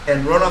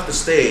 and run off the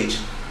stage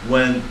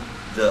when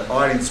the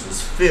audience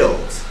was filled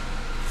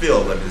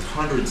with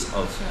hundreds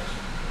of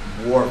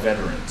war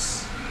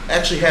veterans.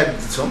 Actually,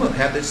 some of them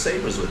had their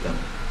sabers with them,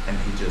 and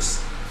he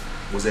just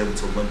was able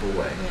to limp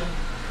away.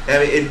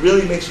 And it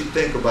really makes you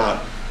think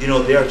about,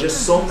 there are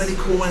just so many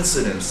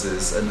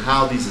coincidences and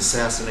how these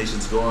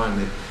assassinations go on.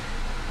 That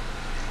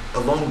a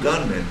lone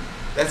gunman,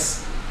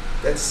 that's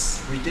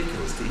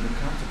ridiculous to even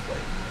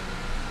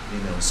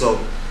contemplate. So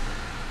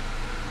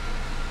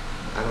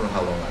I don't know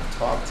how long I've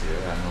talked here.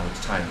 I don't know how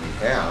much time we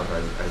have.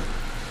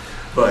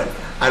 But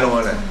I don't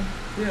want to.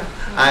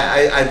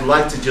 I'd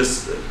like to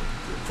just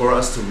for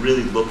us to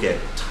really look at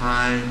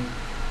time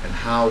and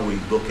how we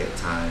look at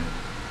time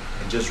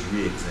and just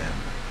re-examine.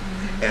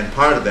 And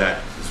part of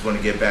that is going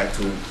to get back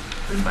to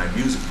in my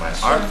music, my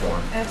art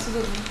form.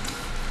 Absolutely.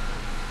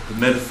 The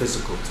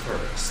metaphysical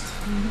tourist.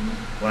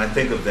 When I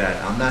think of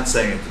that, I'm not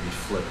saying it to be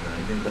flippant or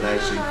anything, but I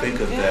actually think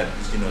of that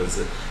as,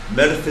 as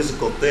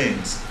metaphysical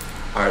things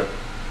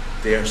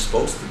they're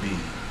supposed to be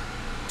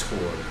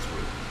toured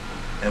through,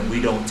 and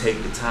we don't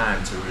take the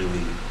time to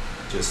really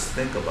just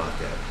think about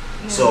that.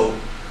 So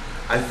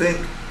I think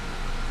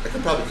I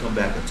could probably come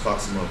back and talk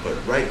some more, but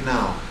right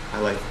now I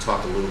like to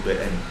talk a little bit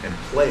and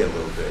play a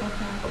little bit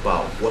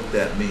about what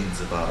that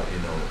means about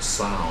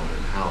sound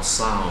and how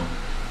sound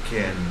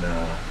can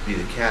be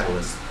the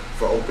catalyst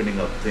for opening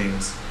up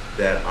things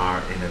that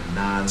are in a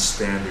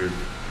non-standard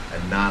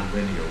and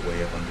non-linear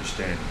way of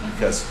understanding.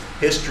 Because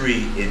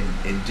history in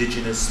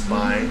indigenous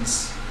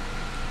minds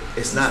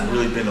it's not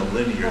really been a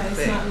linear right,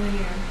 thing. It's not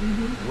linear.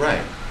 Mm-hmm.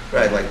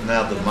 Right. Like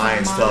now the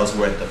Mayans tell us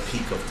we're at the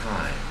peak of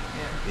time.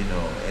 Yeah. You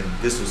know, and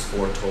this was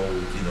foretold,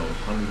 you know,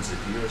 hundreds of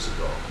years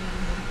ago.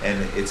 Mm-hmm.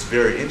 And it's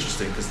very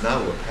interesting because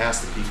now we're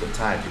past the peak of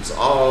time. People say,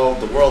 oh,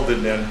 the world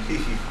didn't end.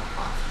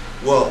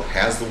 Well,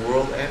 has the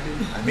world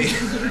ended? I mean,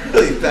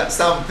 really,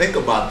 stop and think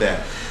about that.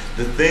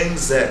 The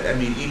things that, I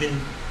mean, even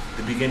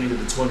the beginning of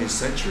the 20th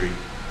century,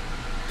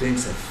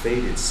 things have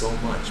faded so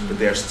much, but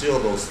there are still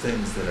those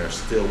things that are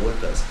still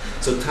with us.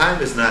 So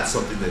time is not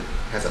something that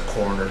has a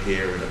corner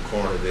here and a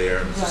corner there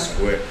and it's a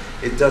square.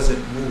 It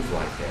doesn't move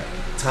like that.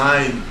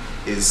 Time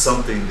is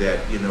something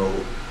that, you know,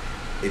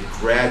 it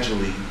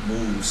gradually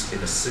moves in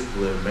a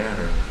circular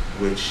manner,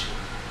 which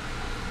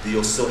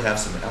you'll still have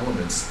some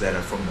elements that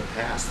are from the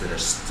past that are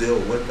still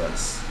with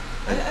us.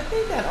 I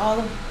think that all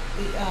of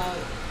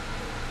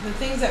the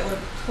things that were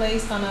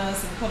placed on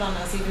us and put on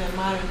us even in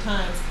modern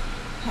times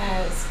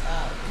has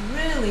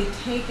really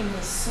taken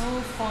us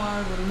so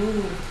far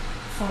removed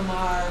from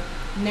our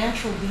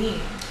natural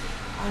being,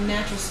 our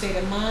natural state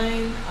of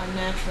mind, our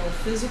natural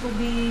physical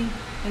being,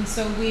 and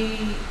so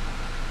we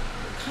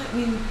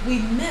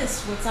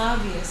miss what's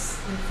obvious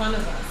in front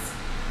of us.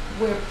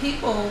 Where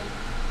people,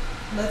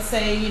 let's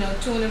say, you know,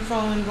 to and fro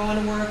and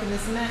going to work and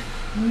this and that,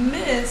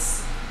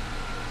 miss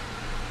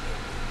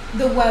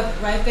the weather,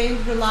 right? They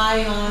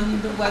rely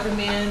on the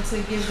weatherman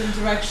to give them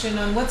direction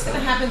on what's going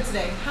to happen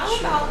today. How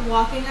about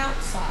walking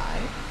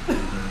outside,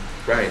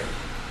 right,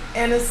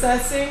 and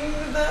assessing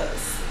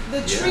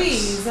the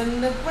trees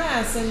and the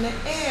grass and the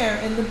air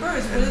and the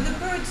birds? What are the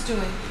birds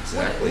doing?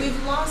 Exactly.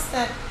 We've lost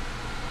that,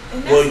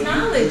 and that's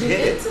knowledge and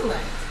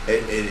intellect.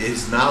 It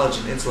is knowledge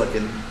and intellect.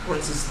 And for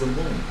instance, the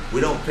moon. We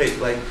don't pay,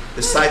 like,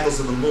 the cycles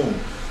of the moon.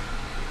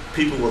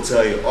 People will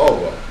tell you,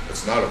 oh, well,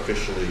 it's not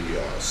officially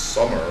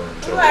summer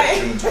until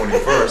June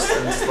 21st.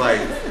 And it's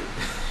like,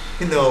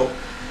 you know,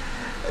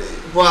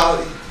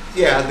 well,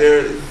 yeah,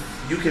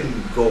 you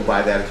can go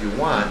by that if you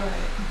want. Right.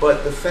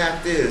 But the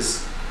fact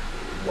is,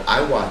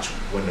 I watch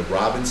when the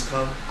robins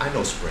come, I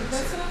know spring's here.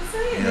 That's what I'm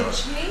saying. You know? It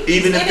changes.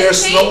 Even if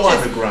there's snow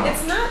on the ground.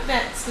 It's not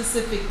that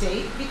specific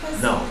date because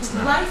it's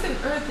not. Life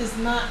on Earth is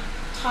not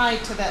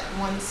tied to that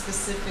one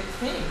specific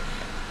thing.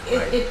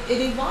 It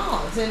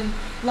evolves, and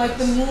like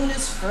the moon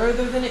is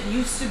further than it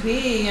used to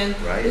be, and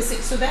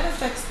so that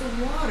affects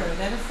the water,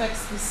 that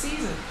affects the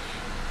season.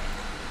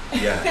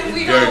 Yeah, and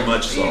we very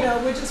much so. You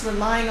know, we're just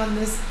relying on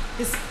this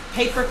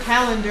paper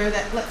calendar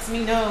that lets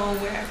me know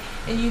where,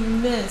 and you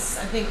miss,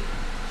 I think.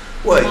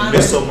 Well, you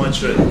miss so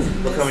much.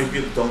 Look how many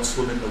people don't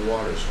swim in the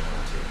waters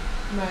around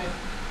here. Right.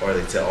 Or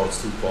they tell, oh,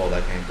 it's too cold,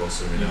 I can't go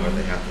swimming, or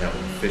they have to have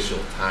an official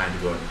time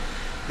to go.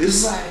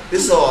 This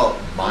is all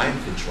mind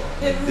control.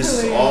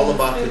 This is all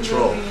about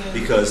control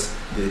because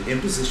the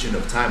imposition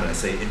of time, and I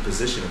say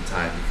imposition of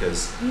time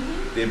because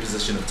the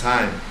imposition of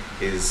time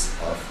is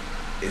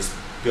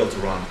built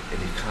around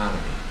an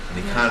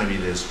economy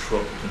that is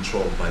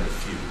controlled by the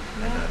few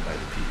and not by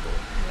the people.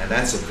 And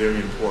that's a very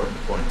important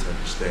point to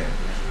understand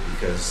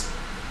because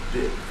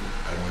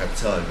I don't have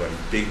to tell anybody,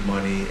 big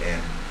money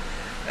and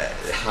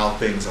how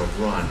things are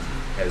run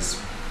has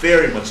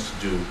very much to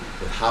do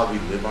with how we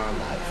live our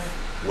life.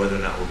 Whether or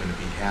not we're going to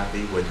be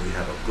happy, whether you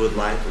have a good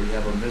life or you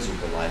have a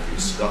miserable life, you're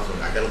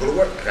scuffling. I gotta go to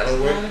work.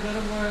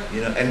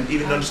 You know, and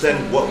even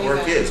understanding what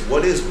work is.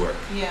 What is work?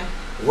 Yeah.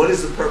 What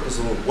is the purpose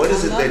of work? What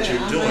is it that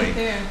you're doing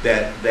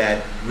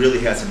that really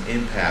has an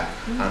impact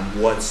on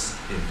what's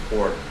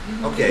important?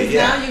 Okay,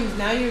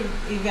 Now you're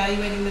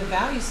evaluating the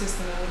value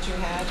system in what you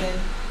have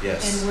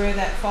and where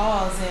that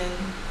falls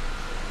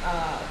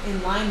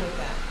in line with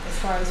that. As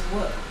far as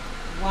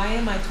why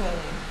am I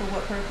toiling? For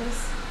what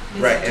purpose?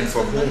 And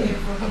for whom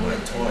am I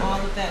toiling? And all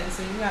of that, and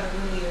so you got to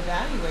really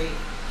evaluate.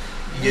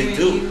 You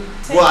do.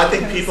 Well, I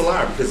think people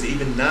are because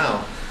even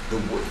now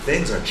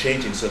things are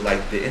changing. So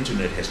like the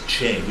internet has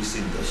changed. We've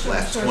seen the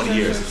last 20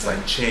 years. It's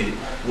like changing.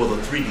 Well,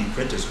 the 3D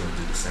printer is going to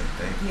do the same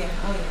thing. Yeah.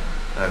 Oh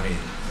yeah. I mean,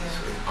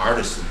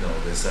 artists know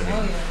this. I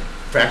mean,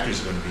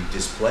 factories are going to be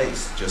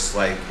displaced, just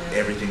like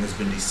everything has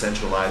been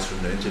decentralized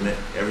from the internet.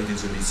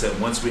 Everything's going to be set.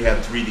 Once we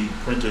have 3D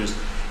printers.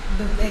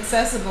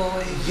 Accessible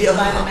by the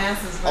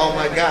masses. Oh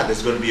my God,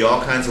 there's going to be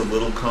all kinds of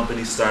little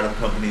companies, startup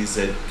companies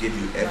that give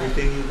you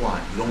everything you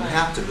want. You don't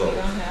have to go.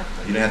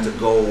 You don't have to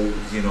go,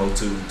 you know,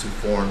 to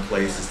foreign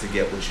places to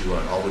get what you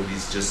want. All of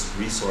these just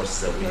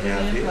resources that we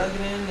have here. Plug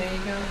it in, there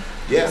you go.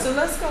 Yeah. So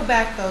let's go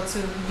back though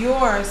to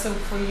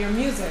for your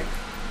music.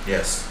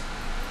 Yes.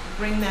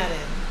 Bring that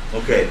in.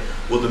 Okay.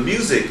 Well, the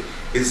music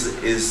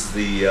is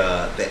the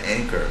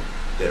anchor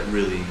that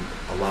really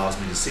allows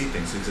me to see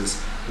things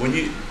because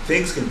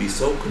things can be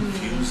so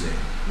confusing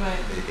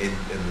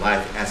in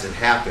life as it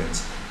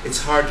happens,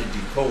 it's hard to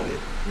decode it.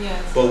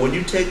 Yes. But when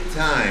you take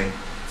time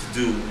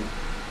to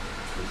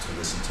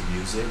listen to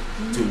music,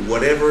 to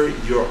whatever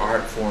your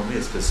art form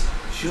is, because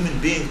human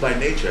beings by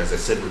nature, as I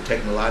said, we're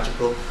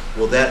technological,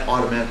 well, that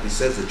automatically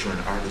says that you're an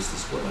artist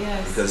as well.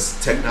 Yes. Because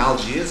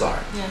technology is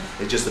art.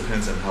 Yes. It just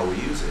depends on how we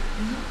use it.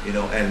 You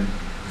know, and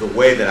the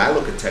way that I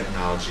look at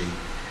technology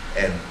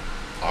and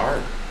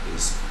art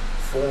is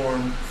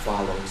form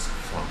follows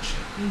function.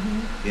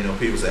 You know,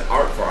 people say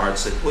art for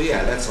art's sake. Well,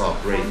 yeah, that's all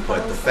great,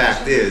 but the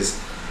fact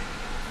is,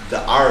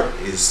 the art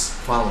is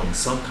following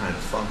some kind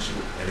of function,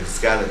 and if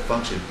it's got that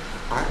function,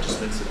 art just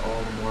makes it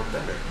all the more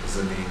better. Because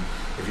I mean,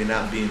 if you're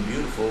not being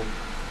beautiful,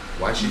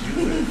 why should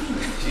you live?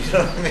 You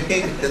know what I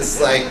mean?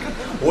 It's like,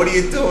 what are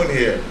you doing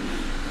here?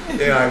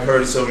 You know, I've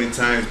heard so many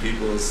times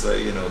people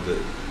say, you know,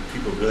 that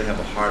people really have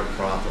a hard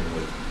problem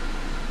with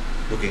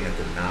looking at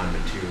the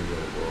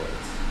non-material world.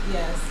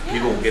 Yes.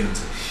 People get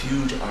into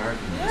huge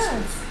arguments.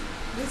 Yes.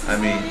 This is I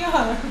mean, where we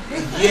are.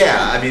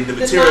 yeah, I mean the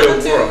material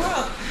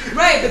world.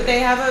 Right, but they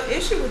have an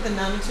issue with the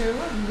non-material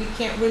world.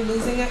 We're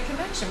losing that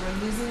connection.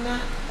 We're losing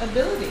that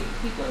ability.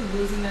 People are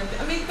losing that.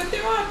 I mean, but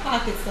there are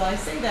pockets, though. I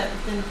say that,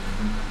 but then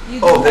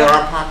there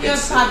are pockets. You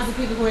have pockets of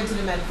people who are into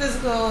the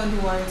metaphysical and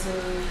who are into.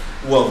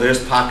 Well,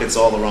 there's pockets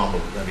all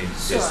around. I mean,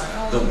 Sure,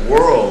 the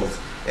world.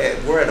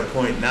 We're at a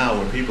point now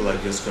where people are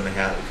just going to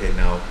have, okay,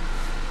 now,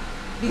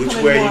 which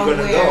way are you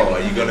going to go?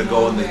 Are you going to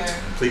go in the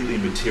completely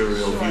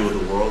material view of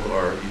the world,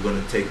 or are you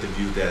going to take the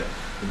view that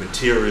the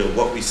material,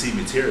 what we see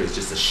material, is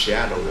just a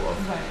shadow of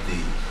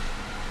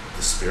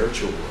the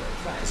spiritual world?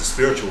 Because the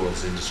spiritual world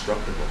is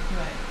indestructible.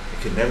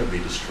 It can never be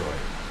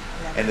destroyed.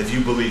 And if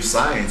you believe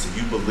science, if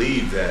you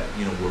believe that,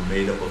 you know, we're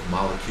made up of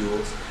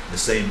molecules, the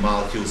same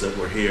molecules that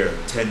were here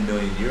 10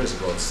 million years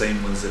ago, the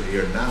same ones that are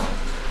here now,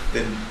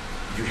 then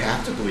you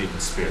have to believe in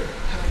spirit.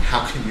 I mean,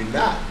 how can you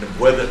not?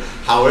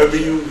 However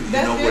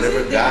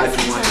whatever God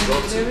you want to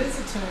go to. There is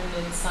a term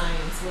in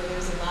science where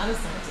there's a lot of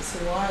scientists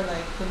who are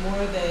like, the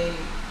more they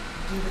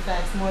do the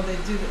facts, the more they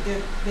do,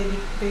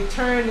 they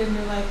turn and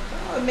they're like,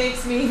 oh, it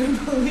makes me even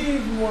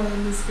believe more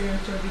in the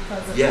spiritual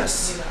because of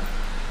yes. It, you know.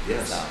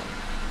 Yes. So.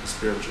 The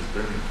spiritual is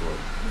very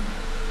important.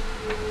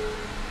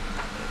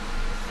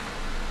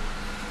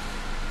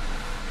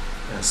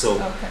 Yeah, so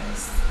you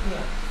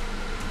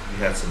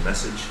had some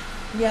message?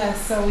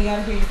 Yes, so we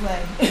gotta hear you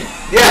play.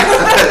 yeah,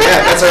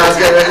 that's what I was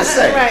getting ready to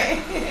say.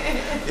 Right.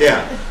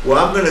 Yeah,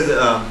 well, I'm gonna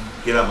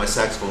get out my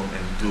saxophone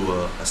and do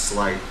a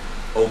slight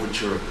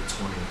overture of the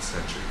 20th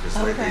century, because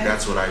lately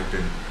that's what I've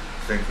been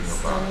thinking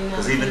about.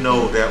 Because even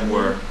though that I'm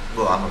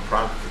a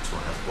product of the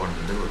 20th, I was born in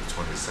the middle of the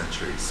 20th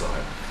century, so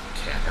I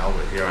can't help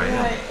it, here I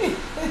am.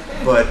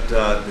 But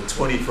the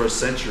 21st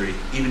century,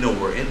 even though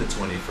we're in the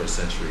 21st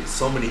century,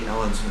 so many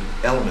elements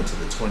of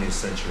the 20th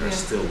century are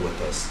still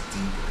with us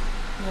deeply.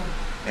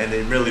 And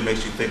it really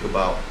makes you think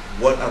about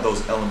what are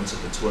those elements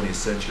of the 20th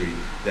century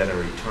that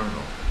are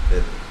eternal,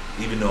 that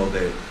even though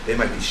they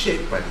might be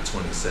shaped by the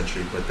 20th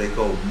century, but they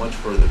go much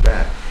further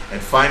back.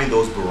 And finding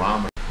those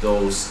barometers,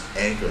 those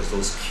anchors,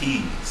 those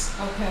keys,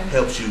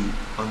 helps you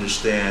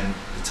understand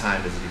the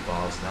time as it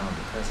evolves now in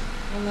the present.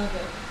 I love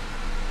it.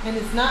 And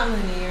it's not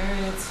linear,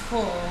 and it's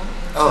full.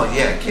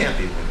 It can't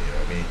be linear.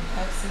 I mean,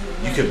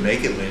 absolutely. You can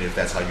make it linear if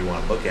that's how you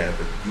want to look at it,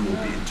 but you will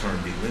in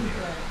turn be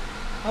linear.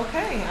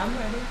 Okay, I'm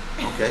ready.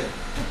 Okay,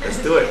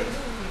 let's do it.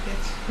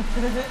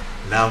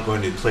 Now I'm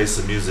going to play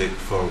some music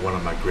for one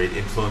of my great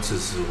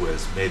influences who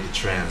has made the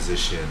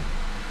transition,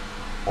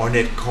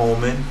 Ornette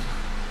Coleman,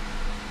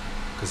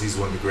 because he's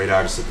one of the great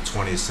artists of the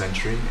 20th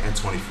century and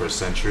 21st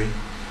century,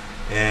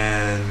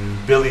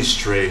 and Billy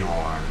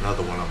Strayhorn,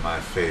 another one of my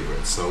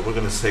favorites. So we're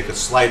going to take a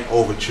slight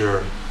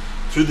overture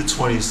through the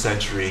 20th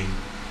century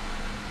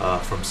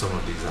from some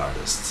of these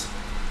artists.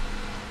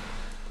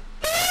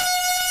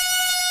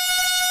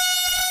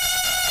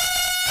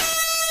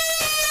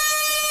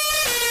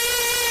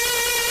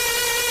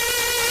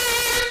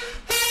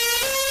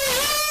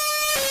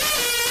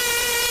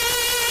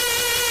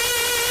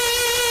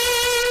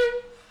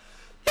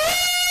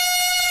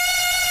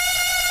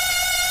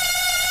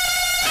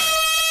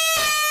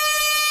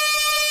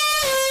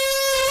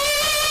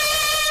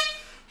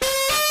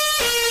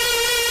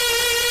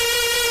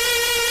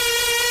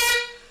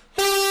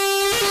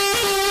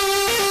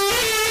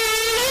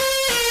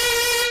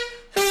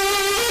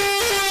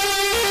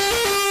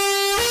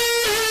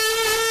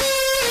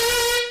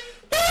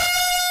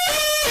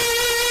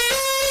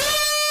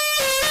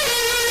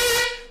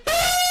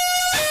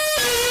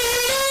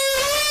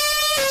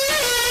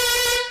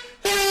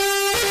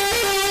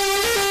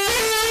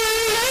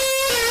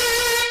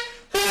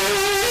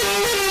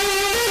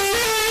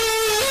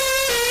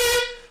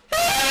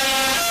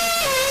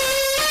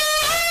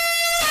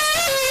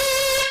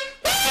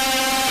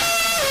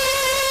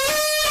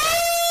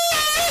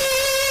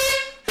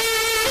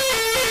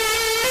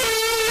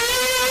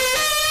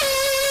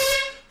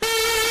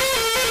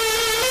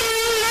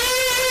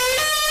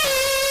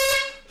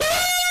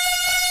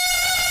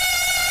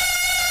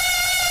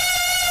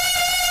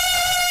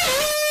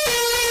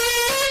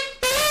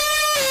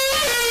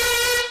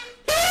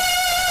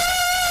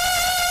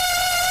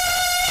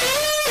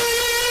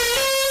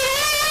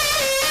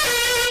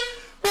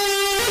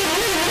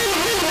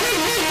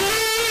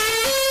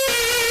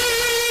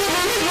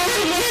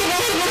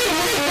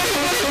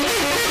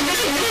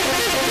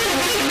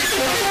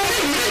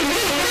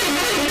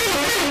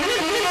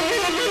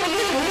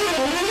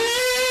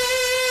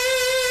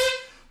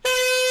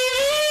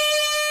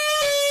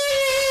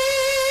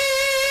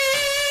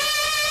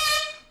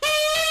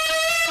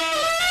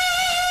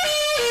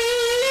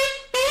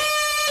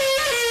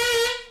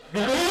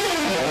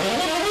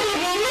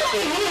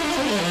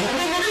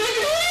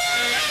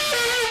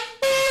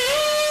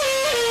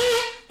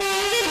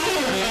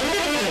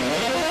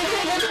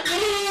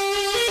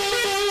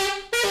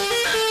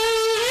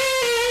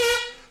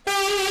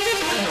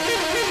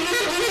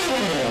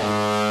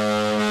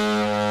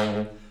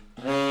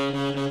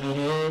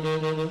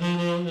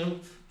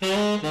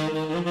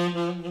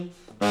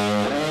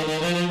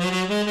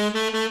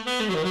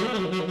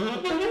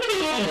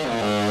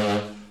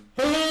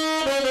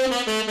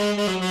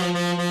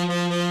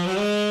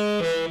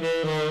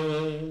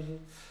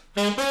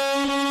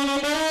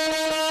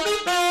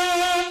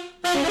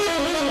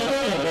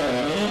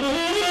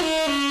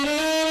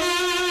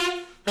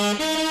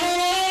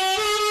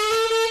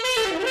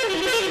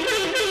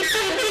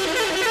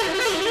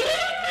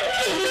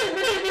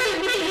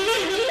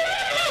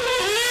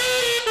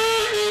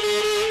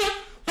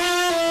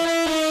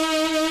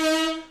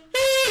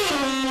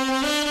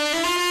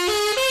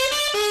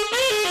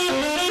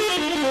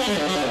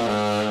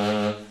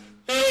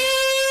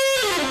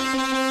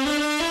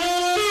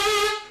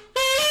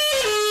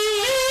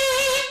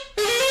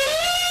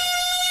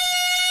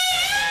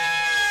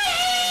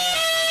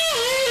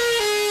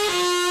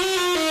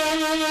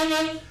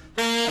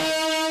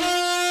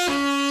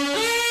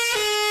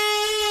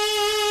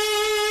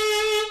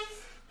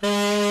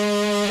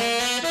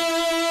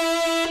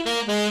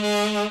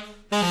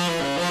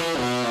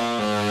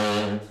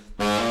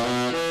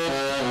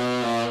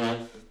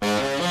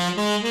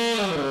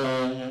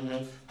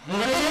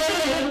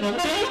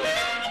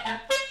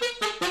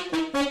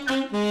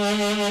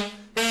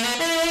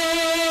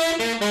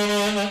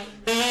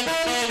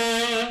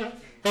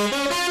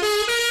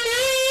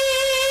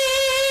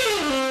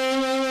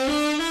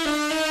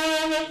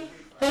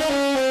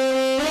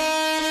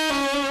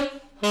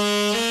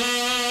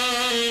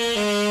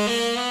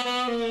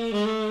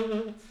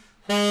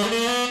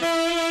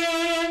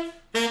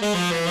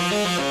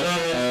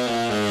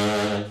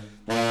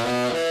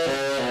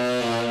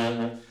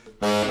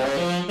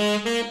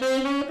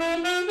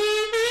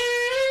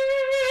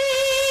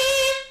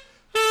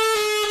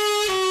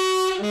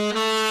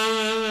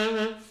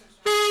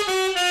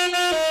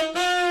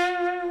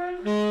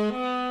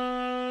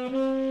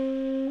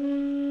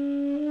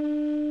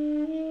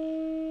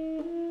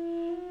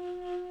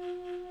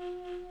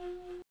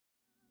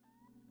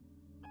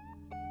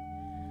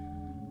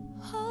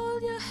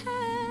 Hold your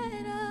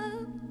head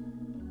up,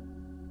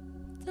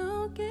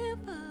 don't give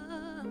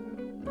up.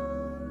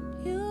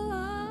 You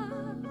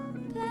are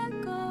black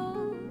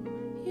gold,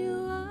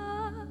 you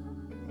are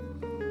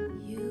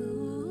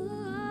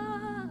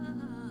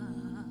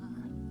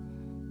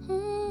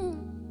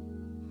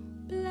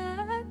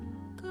black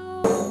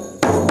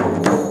gold.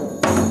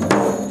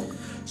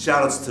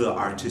 Shoutouts to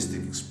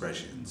Artistic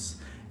Expressions,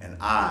 and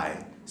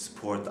I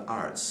support the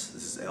arts.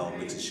 This is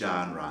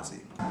Mixashawn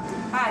Rozie.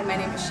 Hi, my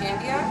name is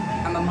Shandia.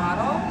 I'm a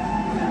model.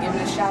 I'm giving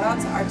a shout out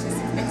to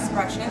Artistic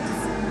Expressions,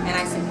 and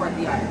I support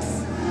the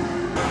arts.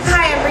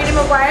 Hi, I'm Rita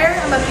McGuire.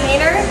 I'm a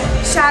painter.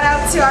 Shout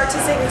out to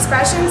Artistic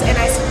Expressions, and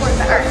I support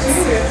the arts.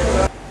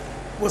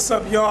 What's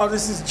up, y'all?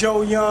 This is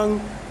Joe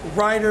Young,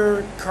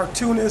 writer,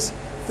 cartoonist,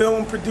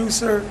 film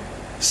producer.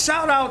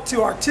 Shout out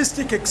to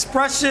Artistic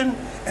Expression,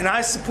 and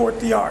I support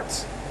the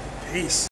arts. Peace.